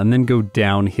well and then go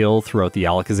downhill throughout the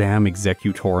Alakazam,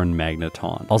 Exeggutor, and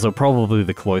Magneton. Also probably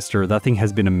the Cloyster, that thing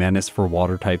has been a menace for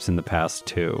water types in the past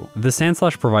too. The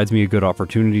Sandslash provides me a good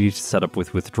opportunity to set up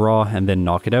with Withdraw and then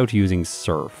knock it out using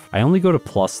Surf. I only go to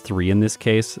 +3 in this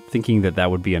case, thinking that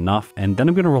that would be enough, and then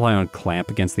I'm going to rely on Clamp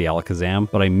against the Alakazam,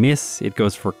 but I miss. It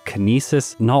goes for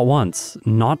Kinesis not once,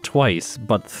 not twice,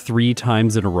 but 3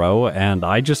 times in a row, and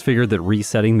I just figured that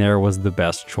resetting there was the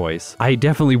best choice. I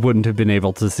definitely wouldn't have been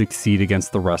able to succeed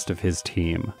against the rest of his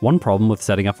team. One problem with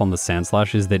setting up on the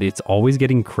Sandslash is that it's always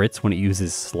getting crits when it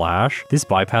uses Slash. This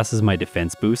bypasses my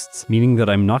defense boosts, meaning that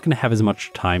I'm not going to have as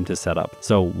much time to set up.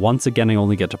 So once again, I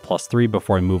only get to +3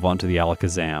 before I move on to the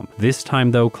Alakazam. This time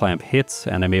though, Clamp hits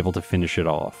and I'm able to finish it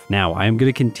off. Now, I am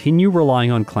going to continue relying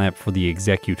on Clamp for the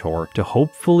Exeggutor to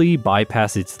hopefully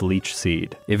bypass its Leech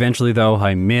Seed. Eventually though,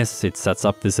 I miss, it sets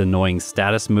up this annoying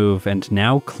status move, and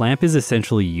now Clamp is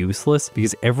essentially useless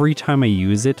because every time I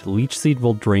use it, Leech Seed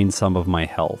will drain some of my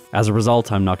health. As a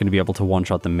result, I'm not going to be able to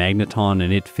one-shot the Magneton,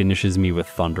 and it finishes me with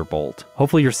Thunderbolt.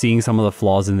 Hopefully you're seeing some of the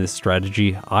flaws in this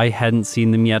strategy. I hadn't seen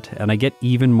them yet, and I get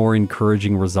even more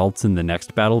encouraging results in the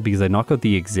next battle because I knock out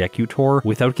the Exeggutor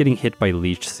without getting hit by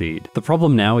Leech Seed. The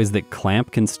problem now is that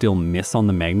Clamp can still miss on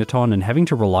the Magneton, and having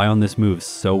to rely on this move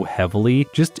so heavily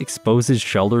just exposes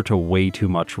Shellder to way too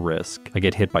much risk. I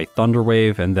get hit by Thunder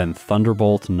Wave, and then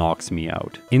Thunderbolt knocks me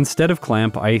out. Instead of Clamp,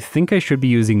 camp, I think I should be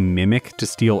using Mimic to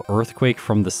steal Earthquake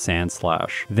from the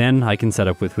Sandslash. Then I can set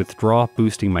up with Withdraw,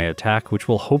 boosting my attack, which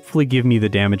will hopefully give me the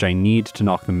damage I need to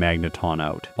knock the Magneton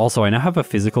out. Also, I now have a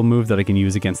physical move that I can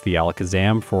use against the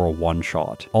Alakazam for a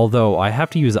one-shot. Although, I have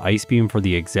to use Ice Beam for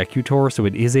the Executor, so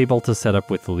it is able to set up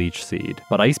with Leech Seed.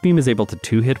 But Ice Beam is able to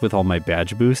 2-hit with all my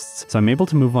badge boosts, so I'm able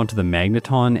to move on to the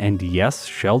Magneton, and yes,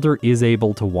 Shellder is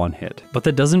able to 1-hit. But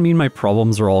that doesn't mean my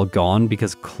problems are all gone,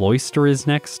 because Cloyster is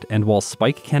next, and while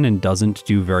Spike Cannon doesn't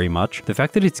do very much, the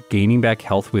fact that it's gaining back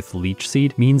health with Leech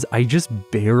Seed means I just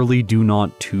barely do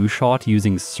not 2-shot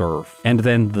using Surf. And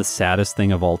then the saddest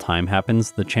thing of all time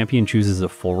happens, the champion chooses a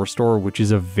full restore, which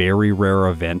is a very rare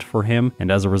event for him,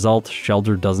 and as a result,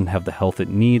 Shellder doesn't have the health it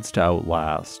needs to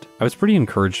outlast. I was pretty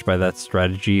encouraged by that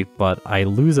strategy, but I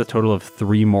lose a total of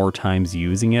 3 more times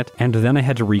using it, and then I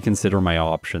had to reconsider my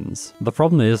options. The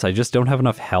problem is I just don't have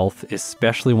enough health,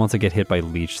 especially once I get hit by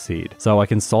Leech Seed. So I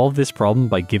can solve this problem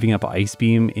by giving up Ice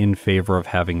Beam in favor of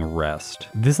having Rest.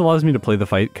 This allows me to play the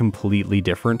fight completely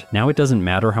different. Now it doesn't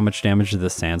matter how much damage the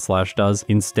Sandslash does,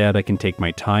 instead I can take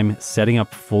my time, setting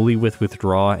up fully with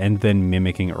Withdraw and then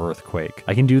mimicking Earthquake.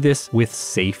 I can do this with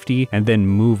safety and then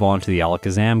move on to the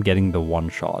Alakazam, getting the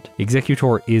one-shot.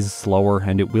 Executor is slower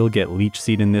and it will get Leech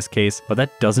Seed in this case, but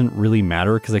that doesn't really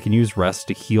matter because I can use Rest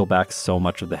to heal back so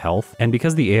much of the health, and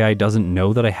because the AI doesn't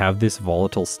know that I have this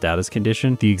volatile status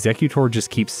condition, the Executor just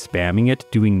keeps spamming it,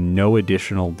 doing no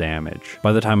additional damage.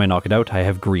 By the time I knock it out, I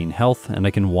have green health and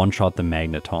I can one-shot the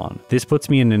Magneton. This puts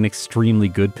me in an extremely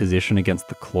good position against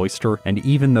the Cloyster, and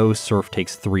even though Surf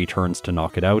takes 3 turns to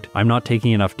knock it out, I'm not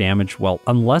taking enough damage, well,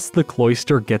 unless the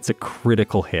Cloyster gets a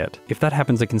critical hit. If that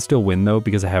happens, I can still win though,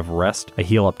 because I have Rest, I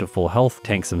heal up to full health,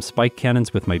 tank some Spike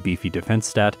Cannons with my beefy defense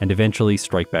stat, and eventually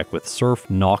strike back with Surf,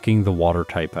 knocking the water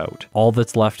type out. All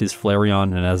that's left is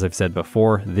Flareon, and as I've said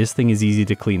before, this thing is easy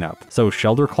to clean up. So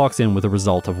Shellder clocks in with a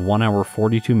result of 1 hour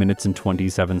 42 minutes and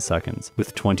 27 seconds,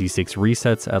 with 26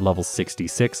 resets at level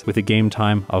 66, with a game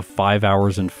time of 5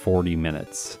 hours and 40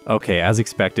 minutes. Okay, as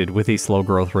expected, with a slow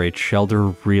growth rate,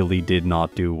 Shellder really did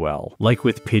not do well. Like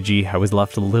with Pidgey, I was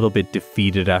left a little bit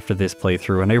defeated after this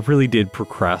playthrough, and I really did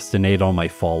procrastinate on my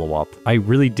follow-up. I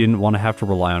really didn't want to have to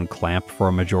rely on Clamp for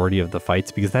a majority of the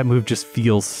fights because that move just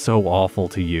feels so awful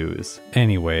to use.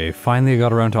 Anyway, finally I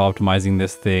got around to optimizing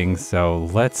this thing, so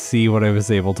let's see what I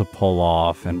was able to pull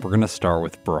off, and we're gonna start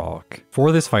with Brock.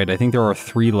 For this fight, I think there are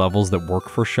 3 levels that work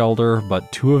for Shellder,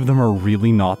 but 2 of them are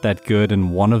really not that good,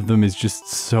 and one of them is just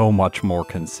so much more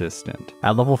consistent.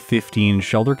 At level 15,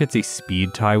 Shellder gets a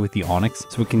speed tie with the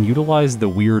Onix, so it can utilize the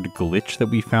weird glitch that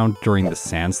we found during the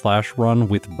Sandslash run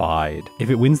with Bide. If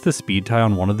it wins the speed tie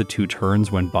on one of the 2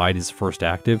 turns when Bide is first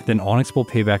active, then Onix will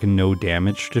pay back no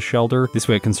damage to Shellder. This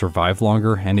way it can survive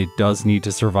longer, and it does need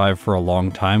to survive for a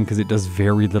long time because it does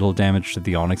very little damage to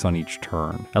the Onix on each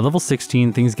turn. At level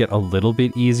 16, things get a little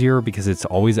bit easier because it's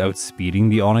always outspeeding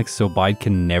the Onix, so Bide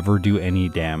can never do any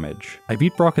damage. I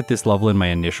beat Brock at this level in my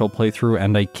initial playthrough,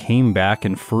 and I came back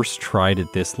and first tried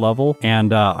at this level,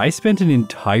 and I spent an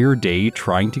entire day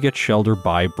trying to get Shellder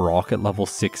by Brock at level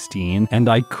 16, and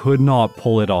I could not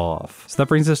pull it off. So that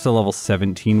brings us to level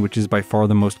 17, which is by far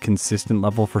the most consistent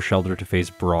level for Shellder to face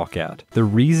Brock at. The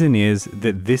reason is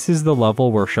that this is the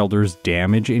level where Shelder's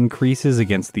damage increases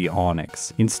against the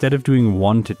Onix. Instead of doing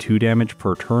 1 to 2 damage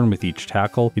per turn with each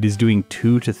tackle, it is doing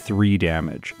 2 to 3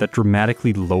 damage. That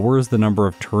dramatically lowers the number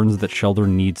of turns that Shellder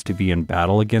needs to be in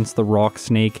battle against the Rock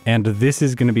Snake, and this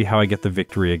is going to be how I get the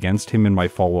victory against him in my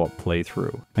follow-up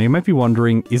playthrough. Now you might be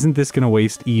wondering, isn't this going to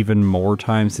waste even more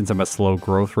time since I'm a slow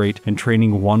growth rate, and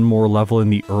training 1 more level in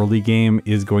the early game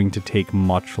is going to take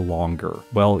much longer?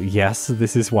 Well, yes,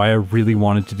 this is why I really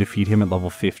wanted to defeat him at level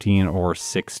 15 or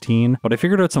 16, but I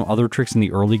figured out some other tricks in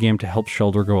the early game to help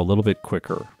Shellder go a little bit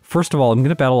quicker. First of all, I'm going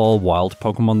to battle all wild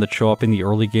Pokemon that show up in the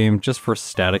early game just for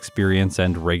stat experience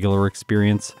and regular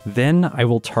experience. Then I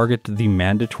will target the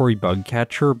mandatory bug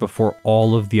catcher before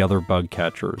all of the other bug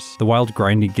catchers. The wild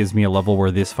grinding gives me a level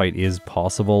where this fight is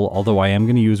possible, although I am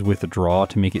going to use Withdraw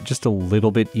to make it just a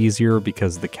little bit easier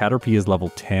because the Caterpie is level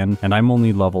 10 and I'm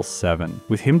only level 7.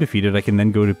 With him defeated, I can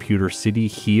then go to Pewter City,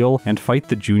 heal, and fight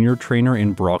the junior trainer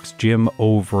in Brock's gym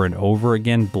over and over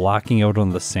again, blacking out on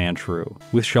the Sandshrew.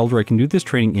 With Shellder, I can do this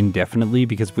training indefinitely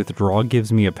because withdraw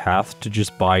gives me a path to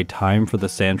just buy time for the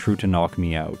Sandshrew to knock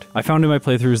me out. I found in my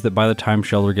playthroughs that by the time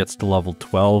Shellder gets to level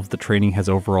 12, the training has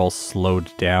overall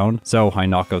slowed down, so I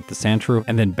knock out the Sandshrew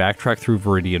and then backtrack through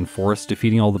Viridian Forest,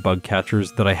 defeating all the bug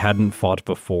catchers that I hadn't fought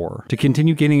before. To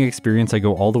continue gaining experience, I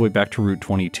go all the way back to Route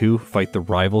 22, fight the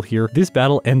rival here. This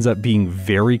battle ends up being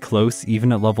very close,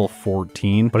 even at level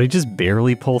 14, but I just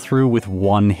barely pull through with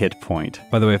 1 hit point.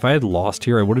 By the way, if I had lost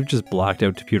here, I would have just blacked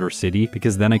out to Pewter City,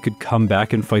 because then I could come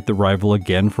back and fight the rival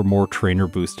again for more trainer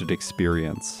boosted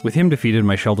experience. With him defeated,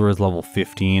 my Shellder is level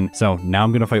 15, so now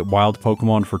I'm going to fight wild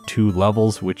Pokemon for 2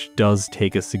 levels, which does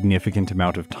take a significant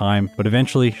amount of time, but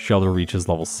eventually Shellder reaches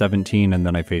level 17 and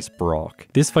then I face Brock.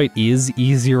 This fight is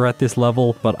easier at this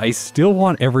level, but I still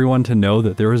want everyone to know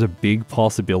that there is a big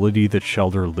possibility that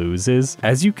Shellder loses.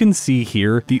 As you can see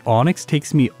here, the Onix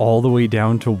takes me all the way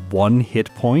down to 1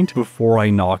 hit point before I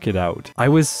knock it out. I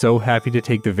was so happy to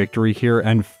take the victory here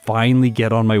and finally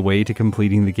get on my way to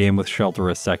completing the game with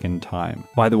Shellder a second time.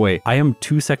 By the way, I am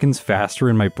 2 seconds faster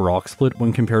in my Brock split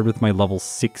when compared with my level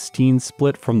 16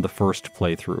 split from the first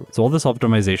playthrough. So all this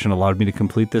optimization allowed me to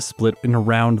complete this split in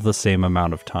around the same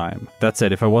amount of time. That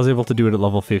said, if I was able to do it at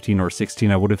level 15 or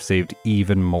 16, I would have saved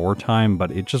even more time,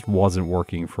 but it just wasn't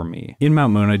working for me. In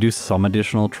Mount Moon, I do some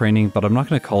additional training, but I'm not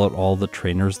going to call it all the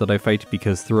trainers that I fight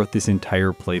because throughout this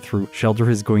entire playthrough, Shellder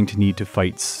is going to need to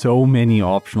fight so many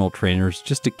optional trainers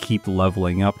just to keep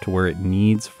leveling up to where it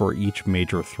needs for each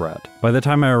major threat. By the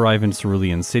time I arrive in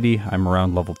Cerulean City, I'm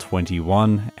around level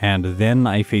 21, and then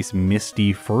I face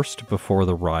Misty first before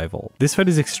the rival. This fight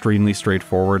is extremely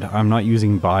straightforward. I'm not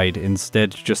using Bide,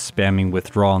 instead just spamming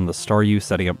Withdraw on the Staryu,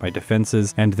 setting up my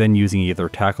defenses, and then using either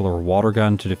Tackle or Water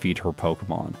Gun to defeat her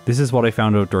Pokemon. This is what I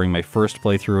found out during my first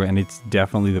playthrough, and it's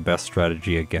definitely the best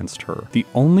strategy against her. The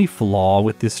only flaw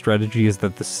with this strategy is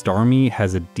that the Starmie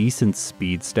has a decent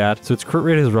speed stat, so its crit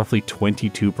rate is roughly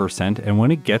 22%, and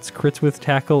when it gets crits with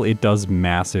Tackle, it does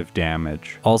massive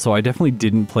damage. Also, I definitely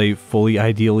didn't play fully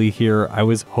ideally here. I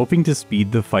was hoping to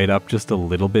speed the fight up just a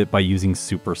little bit by using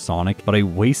Supersonic, but I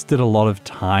wasted a lot of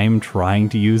time trying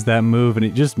to use that move, and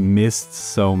it just missed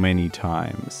so many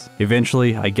times.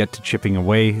 Eventually, I get to chipping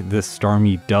away. The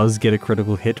Starmie does get a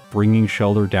critical hit, bringing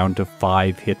Shellder down to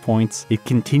 5 hit points. It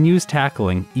continues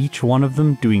tackling, each one of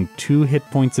them doing 2 hit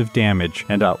points of damage,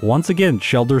 and once again,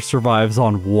 Shellder survives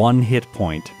on 1 hit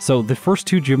point. So the first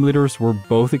 2 gym leaders were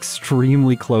both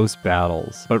extremely close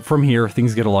battles. But from here,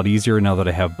 things get a lot easier now that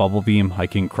I have Bubble Beam. I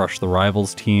can crush the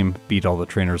rivals team, beat all the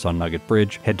trainers on Nugget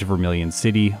Bridge, head to Vermilion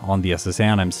City. On the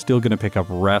SSN, I'm still going to pick up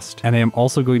Rest, and I am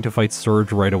also going to fight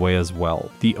Surge right away as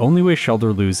well. The only way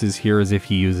Shellder loses here is if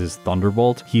he uses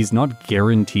Thunderbolt. He's not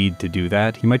guaranteed to do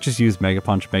that. He might just use Mega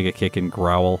Punch, Mega Kick, and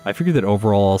Growl. I figured that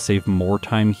overall I'll save more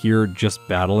time here just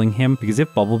battling him, because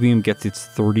if Bubble Beam gets its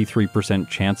 33%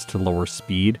 chance to lower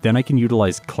speed, then I can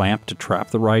utilize Clamp to trap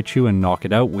the Raichu and knock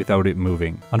it out without it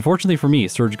moving. Unfortunately for me,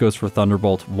 Surge goes for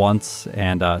Thunderbolt once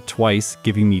and twice,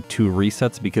 giving me 2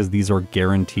 resets because these are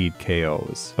guaranteed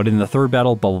KOs. But in the third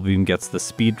battle, Bubble Beam gets the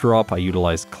speed drop, I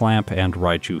utilize Clamp, and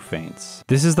Raichu faints.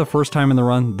 This is the first time in the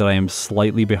run that I am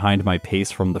slightly behind my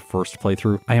pace from the first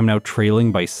playthrough. I am now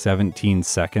trailing by 17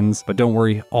 seconds, but don't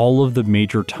worry, all of the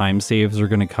major time saves are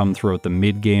going to come throughout the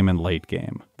mid game and late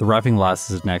game. The Rapping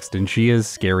Lass is next, and she is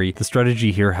scary. The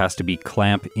strategy here has to be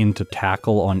Clamp into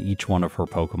Tackle on each one of her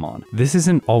Pokemon. This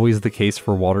isn't always the case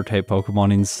for Water-type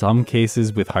Pokemon. In some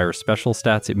cases, with higher special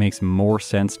stats, it makes more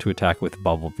sense to attack with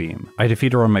Bubble Beam. I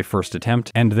defeat her on my first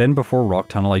attempt, and then before Rock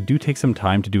Tunnel, I do take some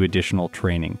time to do additional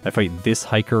training. I fight this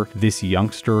hiker, this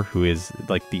youngster, who is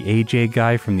like the AJ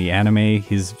guy from the anime.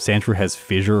 His Sandshrew has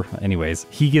Fissure. Anyways,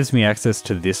 he gives me access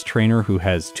to this trainer who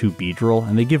has 2 Beedrill,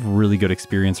 and they give really good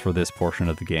experience for this portion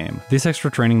of the game. This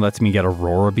extra training lets me get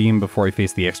Aurora Beam before I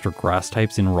face the extra grass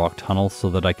types in Rock Tunnel so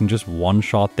that I can just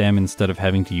one-shot them instead of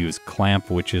having to use Clamp,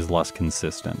 which is less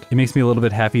consistent. It makes me a little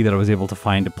bit happy that I was able to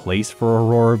find a place for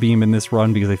Aurora Beam in this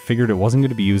run because I figured it wasn't going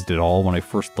to be used at all when I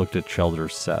first looked at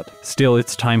Shellder's set. Still,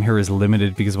 its time here is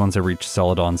limited because once I reach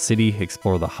Celadon City,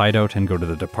 explore the hideout, and go to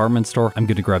the department store, I'm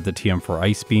going to grab the TM for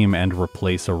Ice Beam and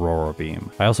replace Aurora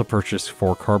Beam. I also purchased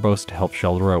 4 Carbos to help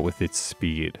Shellder out with its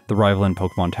speed. The rival in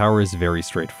Pokemon Tower is very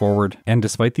straightforward, and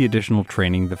despite the additional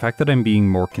training, the fact that I'm being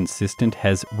more consistent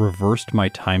has reversed my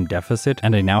time deficit,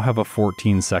 and I now have a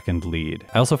 14-second lead.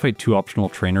 I also fight 2 optional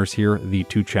trainers here, the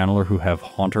 2 Channeler who have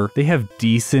Haunter. They have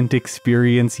decent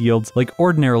experience yields. Like,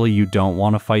 ordinarily you don't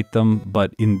want to fight them,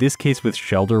 but in this case with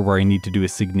Shellder, where I need to do a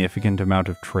significant amount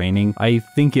of training, I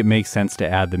think it makes sense to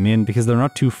add them in because they're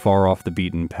not too far off the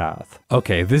beaten path.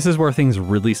 Okay, this is where things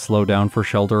really slow down for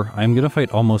Shellder. I'm gonna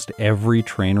fight almost every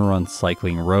trainer on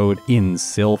Cycling Road, in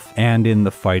Sylph, and in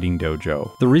the fighting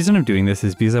dojo. The reason I'm doing this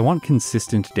is because I want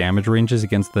consistent damage ranges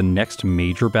against the next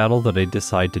major battle that I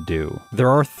decide to do. There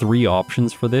are 3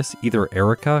 options for this, either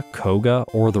Erica, Koga,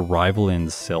 or the rival in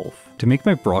Sylph. To make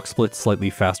my Brock split slightly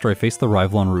faster, I faced the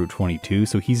rival on Route 22,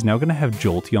 so he's now going to have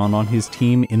Jolteon on his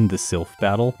team in the Sylph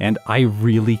battle, and I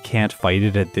really can't fight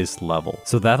it at this level.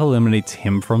 So that eliminates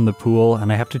him from the pool,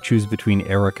 and I have to choose between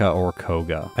Erica or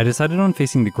Koga. I decided on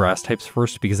facing the grass types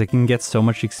first because I can get so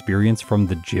much experience from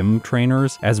the gym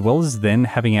trainers, as well as then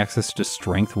having access to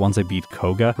strength once I beat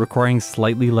Koga, requiring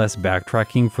slightly less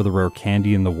backtracking for the rare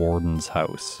candy in the warden's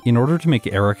house. In order to make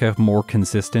Erica more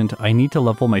consistent, I need to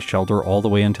level my Shellder all the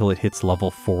way until it hits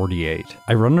level 48.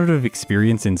 I run out of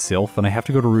experience in Sylph and I have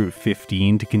to go to Route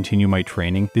 15 to continue my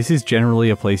training. This is generally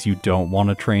a place you don't want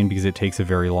to train because it takes a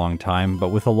very long time,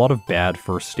 but with a lot of bad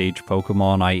first stage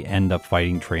Pokemon, I end up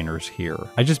fighting trainers here.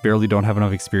 I just barely don't have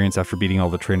enough experience after beating all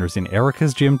the trainers in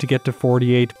Erica's gym to get to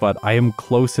 48, but I am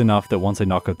close enough that once I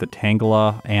knock out the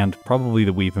Tangela and probably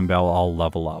the Weepinbell, I'll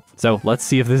level up. So let's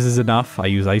see if this is enough. I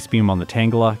use Ice Beam on the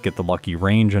Tangela, get the lucky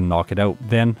range and knock it out.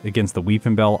 Then against the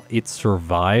Weepinbell, it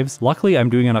survives. Luckily, I'm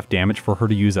doing enough damage for her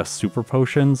to use a super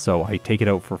potion, so I take it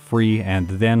out for free and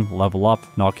then level up,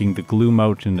 knocking the Gloom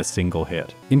out in a single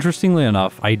hit. Interestingly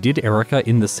enough, I did Erica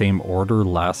in the same order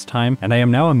last time, and I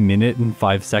am now 1 minute and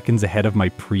 5 seconds ahead of my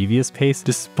previous pace,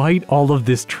 despite all of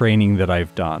this training that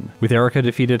I've done. With Erica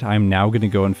defeated, I'm now going to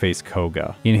go and face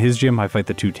Koga. In his gym, I fight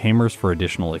the 2 Tamers for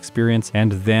additional experience,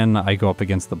 and then I go up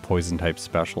against the Poison-type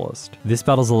Specialist. This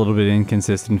battle's a little bit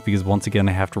inconsistent because once again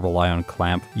I have to rely on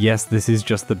Clamp. Yes, this is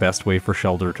just the best way for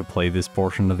Shellder to play this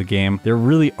portion of the game. There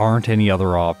really aren't any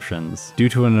other options. Due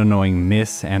to an annoying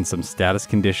miss and some status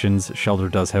conditions,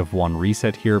 Shellder does have 1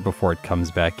 reset here before it comes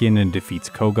back in and defeats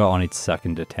Koga on its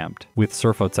 2nd attempt. With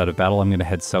Surf outside of battle, I'm going to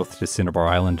head south to Cinnabar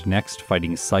Island next,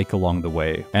 fighting Psyche along the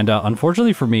way. And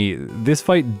unfortunately for me, this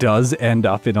fight does end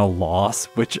up in a loss,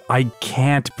 which I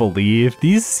can't believe.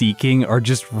 These Seeking are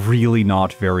just really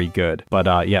not very good.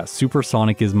 But yeah,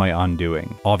 Supersonic is my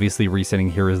undoing. Obviously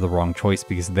resetting here is the wrong choice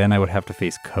because then I would have to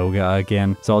face Koga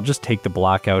again, so I'll just take the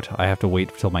blackout. I have to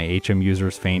wait until my HM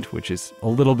users faint, which is a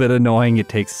little bit annoying. It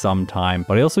takes some time,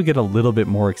 but I also get a little bit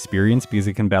more experience because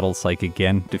I can battle Psyche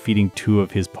again, defeating 2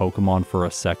 of his Pokemon for a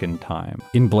 2nd time.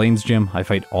 In Blaine's gym, I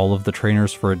fight all of the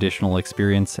trainers for additional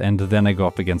experience, and then I go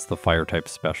up against the Fire-type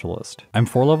Specialist. I'm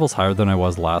 4 levels higher than I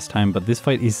was last time, but this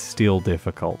fight is still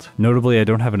difficult. Notably, I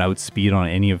don't have an outspeed on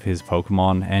any of his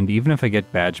Pokemon, and even if I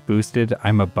get badge boosted,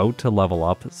 I'm about to level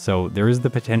up, so there is the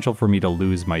potential for me to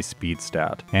lose my speed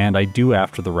stat, and I do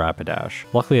after the Rapidash.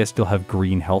 Luckily I still have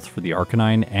green health for the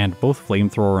Arcanine, and both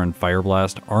Flamethrower and Fire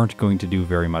Blast aren't going to do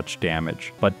very much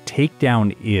damage, but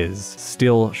Takedown is.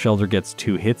 Still, Shellder gets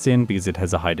 2 hits in because it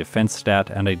has a high defense stat,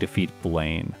 and I defeat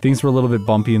Blaine. Things were a little bit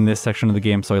bumpy in this section of the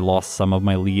game, so I lost some of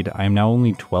my lead. I am now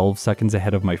only 12 seconds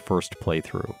ahead of my first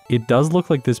playthrough. It does look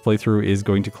like this playthrough is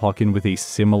going to clock in with a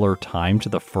similar time to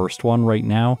the first one right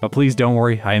now, but please don't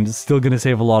worry, I am still going to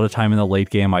save a lot of time in the late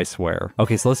game, I swear.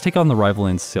 Okay, so let's take on the rival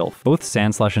in Sylph. Both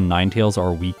Sandslash and Ninetales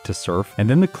are weak to Surf, and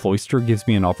then the Cloyster gives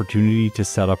me an opportunity to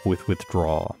set up with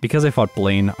Withdraw. Because I fought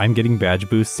Blaine, I'm getting badge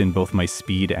boosts in both my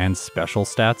speed and special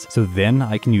stats, so then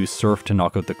I can use Surf to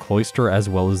knock out the Cloyster as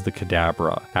well as the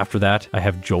Kadabra. After that, I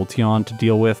have Jolteon to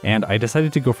deal with, and I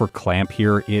decided to go for Clamp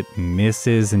here. It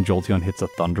misses and Jolteon hits a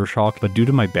Thunder Shock, but due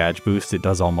to my badge boost, it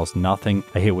does almost nothing.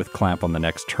 I hit with Clamp on the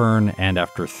next turn, and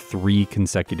after 3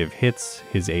 consecutive hits,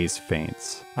 his ace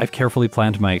faints. I've carefully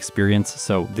planned my experience,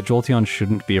 so the Jolteon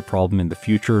shouldn't be a problem in the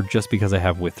future just because I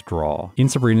have Withdraw. In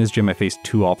Sabrina's gym I faced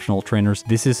 2 optional trainers.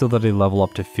 This is so that I level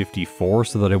up to 54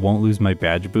 so that I won't lose my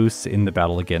badge boosts in the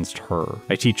battle against her.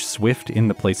 I teach Swift in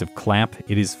the place of Clamp.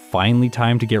 It is finally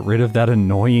time to get rid of that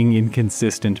annoying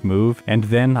inconsistent move, and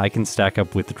then I can stack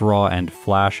up Withdraw and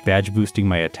Flash, badge boosting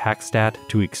my attack stat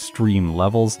to extreme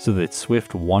levels so that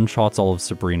Swift one-shots all of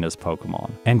Sabrina's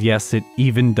Pokemon. And yes, it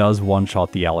even does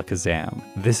one-shot the Alakazam.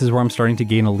 This is where I'm starting to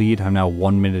gain a lead. I'm now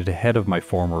 1 minute ahead of my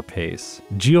former pace.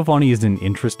 Giovanni is an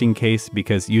interesting case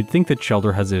because you'd think that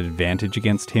Shellder has an advantage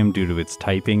against him due to its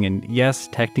typing, and yes,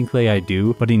 technically I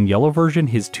do, but in yellow version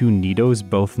his 2 Nidos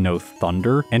both know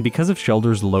Thunder, and because of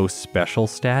Shelder's low special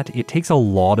stat, it takes a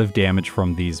lot of damage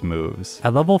from these moves.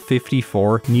 At level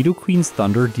 54, Nidoqueen's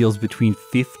Thunder deals between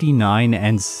 59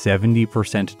 and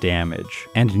 70% damage,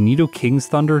 and Nidoking's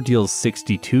Thunder deals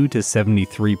 62 to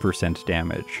 73%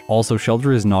 damage. Also,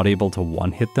 Shellder is not able to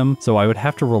one-hit them, so I would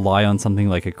have to rely on something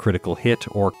like a critical hit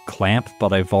or Clamp,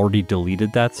 but I've already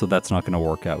deleted that, so that's not going to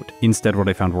work out. Instead, what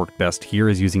I found worked best here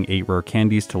is using 8 rare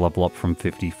candies to level up from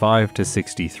 55 to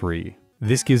 63.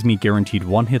 This gives me guaranteed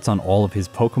 1-hits on all of his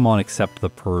Pokemon except the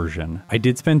Persian. I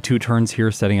did spend 2 turns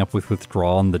here setting up with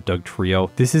Withdraw on the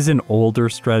Dugtrio. This is an older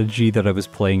strategy that I was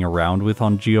playing around with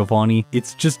on Giovanni.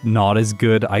 It's just not as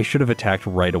good. I should have attacked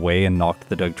right away and knocked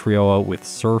the Dugtrio out with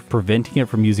Surf, preventing it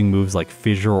from using moves like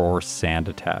Fissure or Sand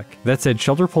Attack. That said,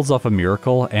 Shellder pulls off a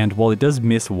Miracle, and while it does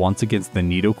miss once against the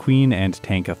Nidoqueen and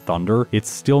tank a Thunder, it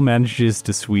still manages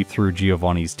to sweep through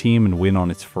Giovanni's team and win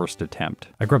on its first attempt.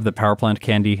 I grab the Power Plant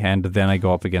candy, and then I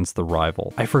go up against the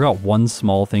rival. I forgot one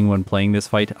small thing when playing this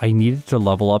fight. I needed to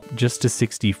level up just to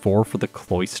 64 for the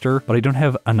Cloyster, but I don't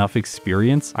have enough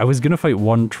experience. I was gonna fight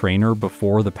one trainer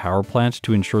before the Power Plant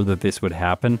to ensure that this would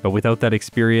happen, but without that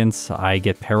experience, I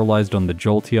get paralyzed on the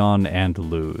Jolteon and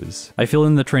lose. I fill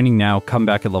in the training now, come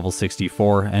back at level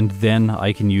 64, and then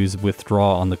I can use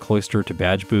Withdraw on the Cloyster to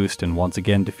badge boost and once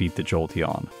again defeat the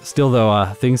Jolteon. Still though,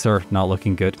 things are not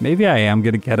looking good. Maybe I am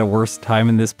gonna get a worse time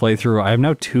in this playthrough. I am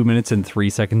now 2 minutes and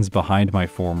 3 seconds behind my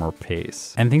former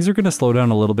pace. And things are gonna slow down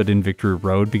a little bit in Victory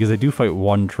Road because I do fight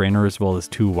one trainer as well as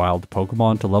 2 wild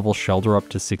Pokemon to level Shellder up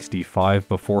to 65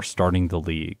 before starting the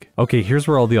league. Okay, here's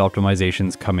where all the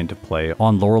optimizations come into play.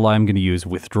 On Lorelei, I'm gonna use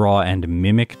Withdraw and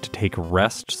Mimic to take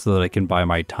Rest so that I can buy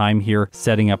my time here,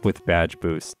 setting up with badge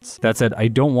boosts. That said, I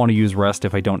don't want to use Rest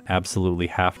if I don't absolutely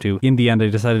have to. In the end, I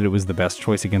decided it was the best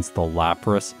choice against the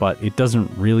Lapras, but it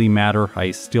doesn't really matter. I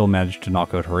still managed to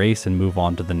knock out her ace and move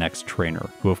on to the next trainer,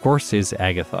 who of course is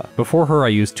Agatha. Before her, I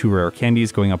used 2 rare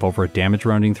candies, going up over a damage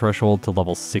rounding threshold to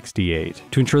level 68.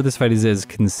 To ensure this fight is as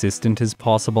consistent as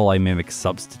possible, I mimic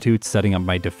Substitute, setting up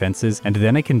my defenses, and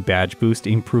then I can badge boost,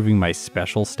 improving my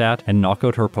special stat, and knock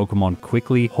out her Pokemon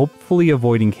quickly, hopefully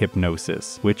avoiding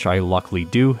Hypnosis, which I luckily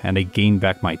do, and I gain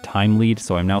back my time lead,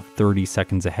 so I'm now 30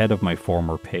 seconds ahead of my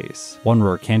former pace. 1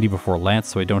 rare candy before Lance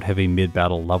so I don't have a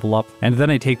mid-battle level up, and then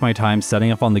I take my time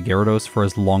setting up on the Gyarados for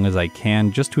as long as I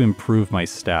can just to improve my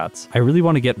stats. I really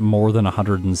want to get more than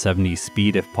 170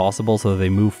 speed if possible so that they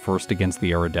move first against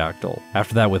the Aerodactyl.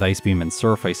 After that, with Ice Beam and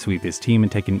Surf, I sweep his team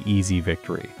and take an easy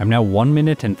victory. I'm now 1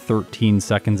 minute and 13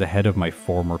 seconds ahead of my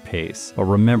former pace. But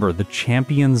remember, the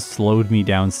champions slowed me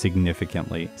down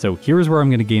significantly, so here's where I'm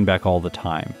going to gain back all the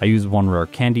time. I use 1 rare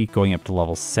candy, going up to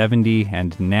level 70,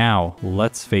 and now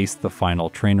let's face the final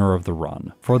trainer of the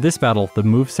run. For this battle, the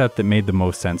moveset that made the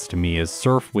most sense to me is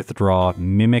Surf, Withdraw,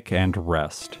 Mimic, and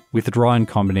Rest. Withdraw in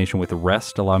combination with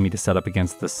Rest allow me to set up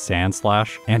against the Sand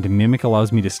Slash, and Mimic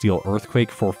allows me to steal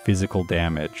Earthquake for physical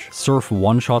damage. Surf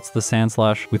one-shots the Sand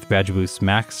Slash. With Badge Boost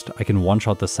maxed, I can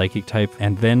one-shot the Psychic type,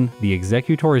 and then the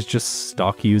Exeggutor is just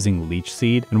stuck using Leech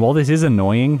Seed, and while this is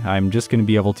annoying, I'm just going to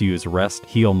be able to use Rest,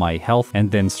 heal my health, and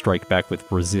then strike back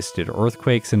with resisted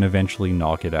Earthquakes and eventually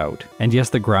knock it out. And yes,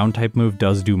 the Ground type move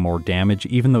does do more damage,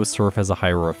 even though Surf has a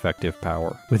higher effective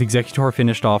power. With Exeggutor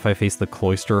finished off, I face the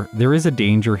Cloyster. There is a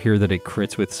danger here that it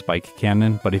crits with Spike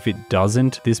Cannon, but if it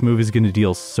doesn't, this move is going to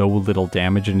deal so little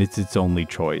damage and it's its only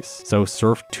choice. So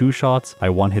Surf 2 shots, I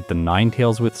 1-hit the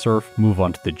Ninetales with Surf, move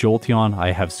on to the Jolteon,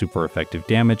 I have super effective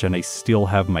damage, and I still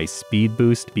have my speed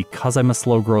boost because I'm a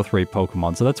slow growth rate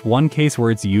Pokemon, so that's one case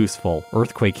where it's useful.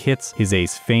 Earthquake hits, his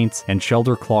ace faints, and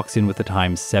Shellder clocks in with a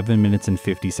time 7 minutes and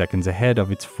 50 seconds ahead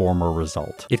of its former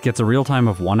result. It gets a real time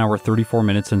of 1 hour 34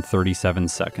 minutes and 37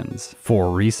 seconds. 4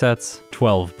 resets,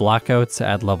 12 blackouts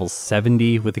at level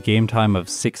 70 with a game time of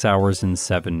 6 hours and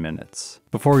 7 minutes.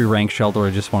 Before we rank Shellder,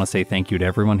 I just want to say thank you to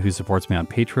everyone who supports me on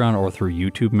Patreon or through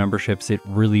YouTube memberships. It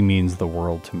really means the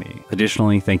world to me.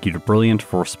 Additionally, thank you to Brilliant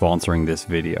for sponsoring this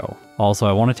video. Also,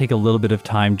 I want to take a little bit of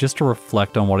time just to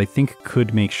reflect on what I think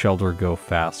could make Shellder go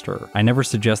faster. I never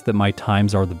suggest that my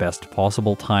times are the best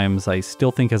possible times. I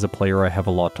still think as a player I have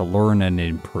a lot to learn and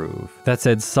improve. That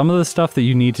said, some of the stuff that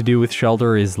you need to do with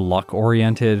Shellder is luck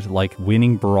oriented, like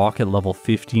winning Brock at level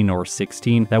 15 or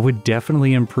 16. That would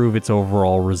definitely improve its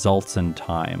overall results and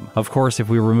time. Of course, if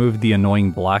we removed the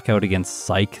annoying blackout against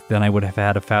Psych, then I would have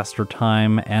had a faster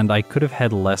time, and I could have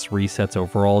had less resets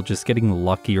overall, just getting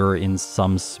luckier in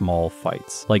some small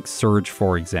fights, like Surge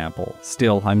for example.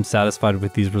 Still, I'm satisfied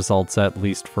with these results at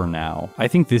least for now. I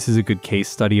think this is a good case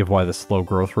study of why the slow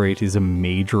growth rate is a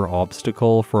major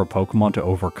obstacle for a Pokemon to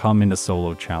overcome in a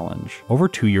solo challenge. Over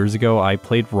 2 years ago, I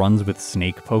played runs with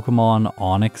Snake Pokemon,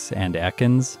 Onix, and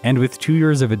Ekans, and with 2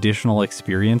 years of additional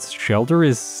experience, Shellder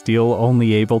is still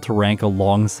only able to rank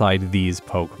alongside these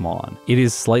Pokemon. It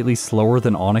is slightly slower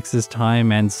than Onix's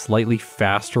time and slightly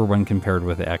faster when compared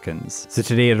with Ekans. So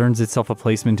today it earns itself a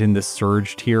placement in the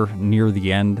Surge tier near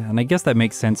the end, and I guess that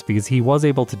makes sense because he was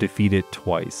able to defeat it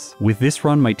twice. With this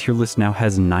run, my tier list now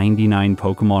has 99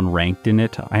 Pokemon ranked in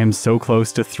it. I am so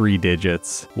close to 3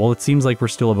 digits. While it seems like we're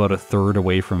still about a third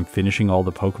away from finishing all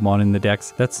the Pokemon in the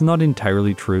dex, that's not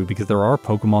entirely true because there are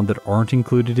Pokemon that aren't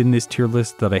included in this tier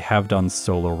list that I have done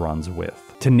solo runs with.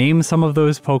 To name some of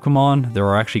those Pokemon, there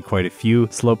are actually quite a few.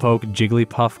 Slowpoke,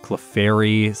 Jigglypuff,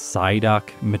 Clefairy,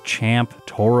 Psyduck, Machamp,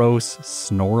 Tauros,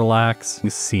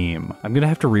 Snorlax, Seam. I'm gonna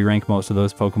have to re-rank most of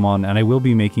those Pokemon, and I will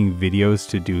be making videos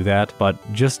to do that, but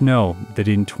just know that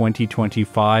in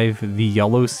 2025, the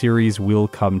Yellow series will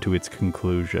come to its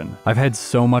conclusion. I've had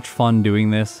so much fun doing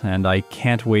this, and I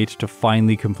can't wait to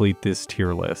finally complete this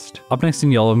tier list. Up next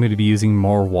in Yellow, I'm going to be using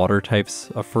more water types,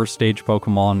 a first stage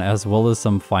Pokemon, as well as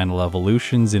some final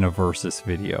evolutions in a versus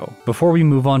video. Before we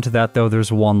move on to that though,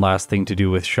 there's one last thing to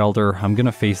do with Shellder. I'm gonna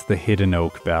face the Hidden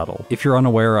Oak battle. If you're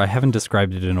unaware, I haven't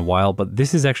described it in a while, but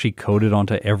this is actually coded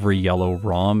onto every Yellow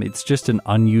ROM. It's just an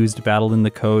unused battle in the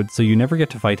code, so you never get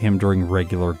to fight him during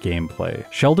regular gameplay.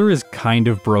 Shellder is kind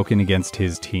of broken against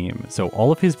his team, so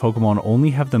all of his Pokemon only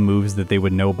have the moves that they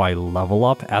would know by level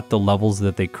up at the levels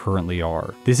that they currently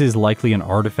are. This is likely an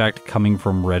artifact coming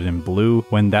from Red and Blue,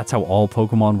 when that's how all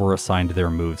Pokemon were assigned their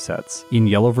movesets. In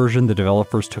Yellow version, the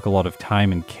developers took a lot of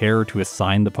time and care to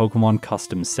assign the Pokemon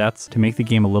custom sets to make the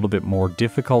game a little bit more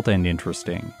difficult and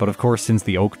interesting. But of course, since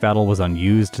the Oak battle was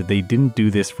unused, they didn't do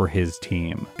this for his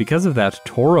team. Because of that,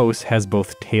 Tauros has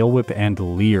both Tail Whip and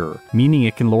Leer, meaning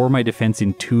it can lower my defense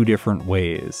in 2 different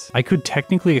ways. I could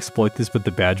technically exploit this with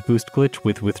the badge boost glitch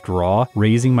with Withdraw,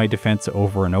 raising my defense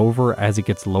over and over as it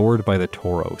gets lowered by the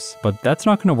Tauros, but that's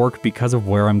not going to work because of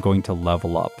where I'm going to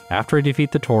level up. After I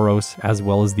defeat the Tauros, as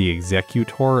well as the Executor,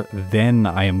 then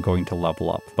I am going to level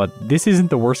up. But this isn't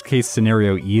the worst case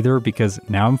scenario either, because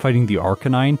now I'm fighting the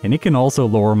Arcanine, and it can also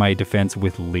lower my defense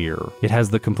with Leer. It has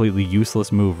the completely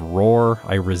useless move Roar,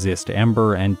 I resist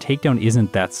Ember, and Takedown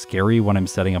isn't that scary when I'm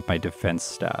setting up my defense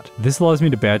stat. This allows me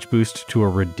to badge boost to a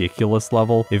ridiculous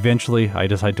level. Eventually, I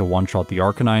decide to one-shot the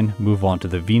Arcanine, move on to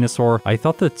the Venusaur. I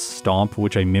thought that Stomp,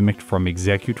 which I mimicked from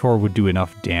Executor, would do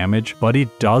enough damage, but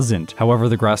it doesn't. However,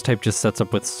 the grass type just sets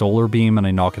up with Solar Beam and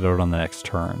I knock it out on the next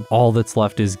turn. All that's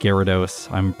left is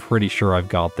Gyarados. I'm pretty sure I've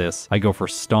got this. I go for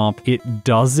Stomp. It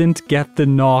doesn't get the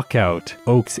knockout.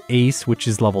 Oak's Ace, which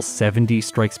is level 70,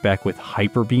 strikes back with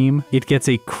Hyper Beam. It gets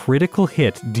a critical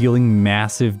hit, dealing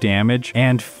massive damage,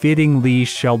 and fittingly,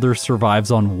 Shellder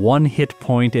survives on 1 hit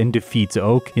point and defeats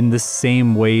Oak in the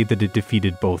same way that it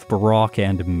defeated both Brock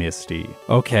and Misty.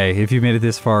 Okay, if you made it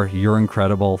this far, you're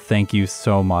incredible. Thank you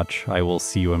so much. I will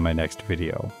see you in my next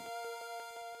video.